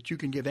so that you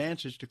can give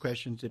answers to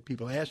questions that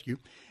people ask you.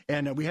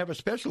 And we have a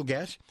special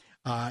guest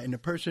in the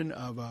person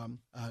of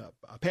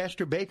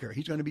Pastor Baker.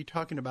 He's going to be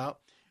talking about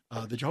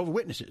the Jehovah's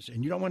Witnesses,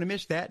 and you don't want to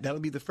miss that. That'll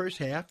be the first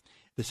half.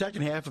 The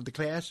second half of the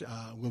class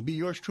will be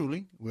yours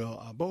truly.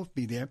 We'll both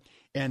be there,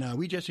 and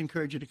we just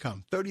encourage you to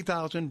come.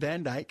 30,000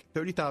 Van Dyke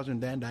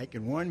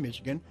in Warren,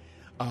 Michigan,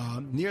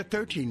 near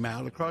 13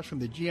 Mile, across from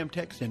the GM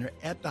Tech Center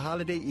at the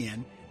Holiday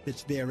Inn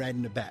that's there right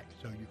in the back.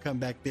 So you come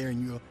back there,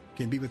 and you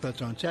can be with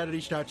us on Saturday.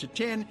 Starts at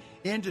 10,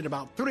 ends at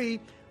about 3.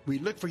 We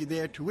look for you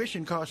there.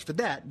 Tuition cost for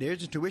that,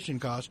 there's a tuition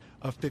cost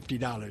of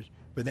 $50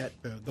 for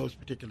those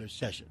particular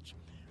sessions.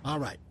 All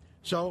right.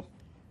 So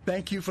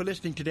thank you for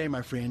listening today,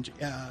 my friends.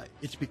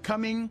 It's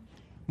becoming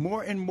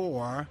more and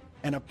more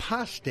an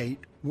apostate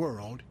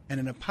world and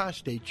an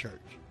apostate church.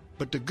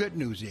 But the good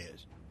news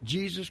is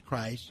Jesus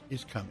Christ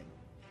is coming.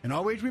 And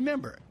always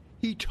remember,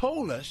 he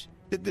told us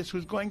that this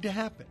was going to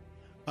happen.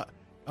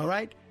 All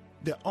right?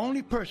 The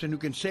only person who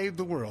can save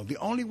the world, the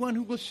only one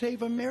who will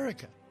save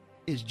America,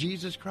 is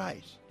Jesus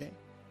Christ. Okay?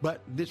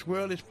 But this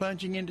world is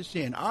plunging into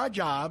sin. Our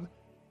job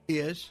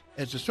is,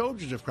 as the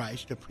soldiers of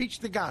Christ, to preach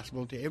the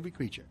gospel to every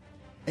creature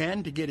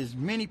and to get as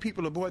many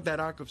people aboard that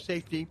ark of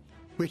safety,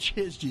 which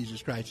is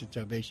Jesus Christ and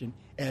salvation,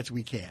 as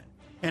we can.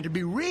 And to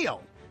be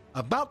real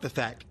about the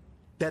fact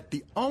that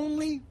the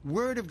only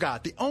Word of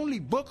God, the only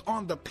book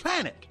on the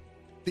planet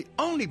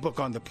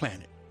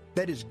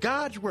that is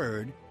God's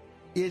Word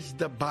is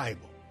the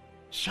Bible.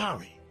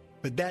 Sorry,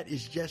 but that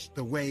is just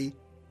the way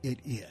it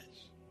is.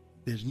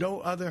 There's no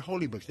other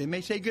holy books. They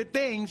may say good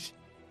things,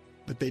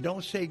 but they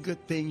don't say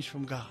good things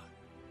from God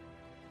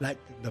like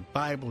the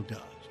Bible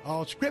does.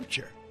 All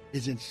Scripture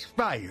is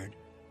inspired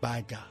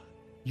by God.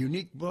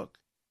 Unique book,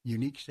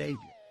 unique Savior.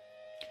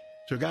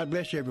 So God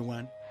bless you,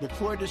 everyone. Look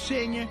forward to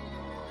seeing you,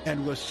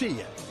 and we'll see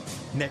you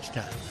next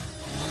time.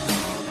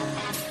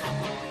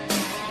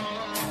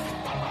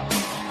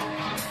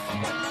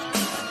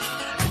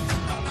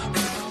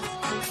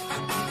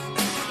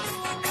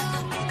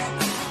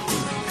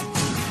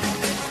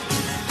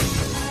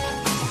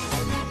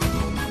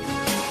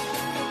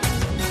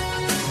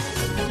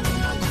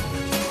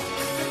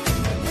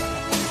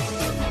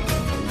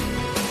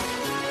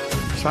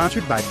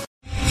 Sponsored by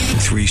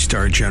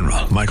 3-star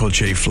General Michael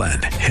J.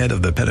 Flynn, head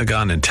of the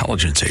Pentagon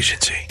Intelligence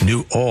Agency,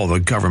 knew all the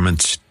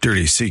government's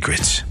dirty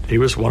secrets. He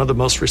was one of the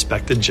most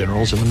respected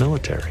generals in the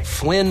military.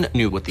 Flynn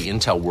knew what the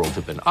intel world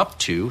had been up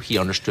to. He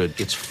understood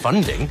its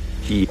funding.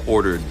 He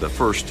ordered the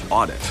first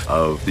audit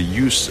of the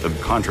use of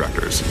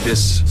contractors.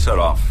 This set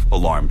off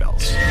alarm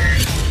bells.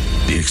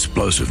 The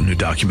explosive new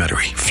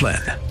documentary,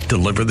 Flynn,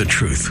 Deliver the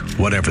Truth,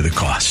 Whatever the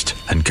Cost,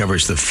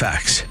 uncovers the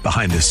facts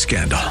behind this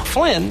scandal.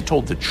 Flynn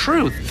told the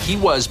truth. He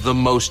was the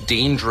most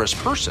dangerous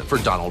person for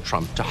Donald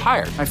Trump to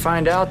hire. I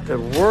find out the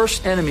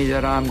worst enemy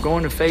that I'm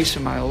going to face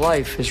in my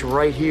life is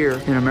right here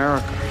in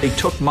America. They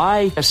took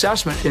my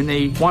assessment and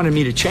they wanted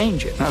me to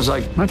change it. And I was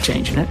like, I'm not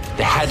changing it.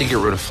 They had to get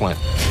rid of Flynn.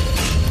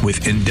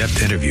 With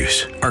in-depth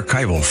interviews,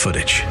 archival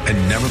footage,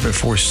 and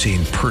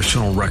never-before-seen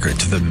personal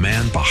records of the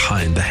man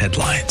behind the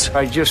headlines.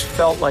 I just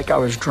felt like I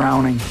was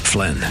drowning.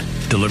 Flynn,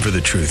 Deliver the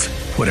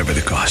Truth, Whatever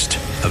the Cost.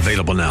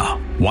 Available now.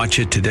 Watch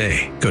it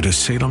today. Go to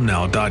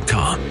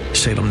salemnow.com.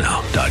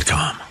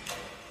 salemnow.com.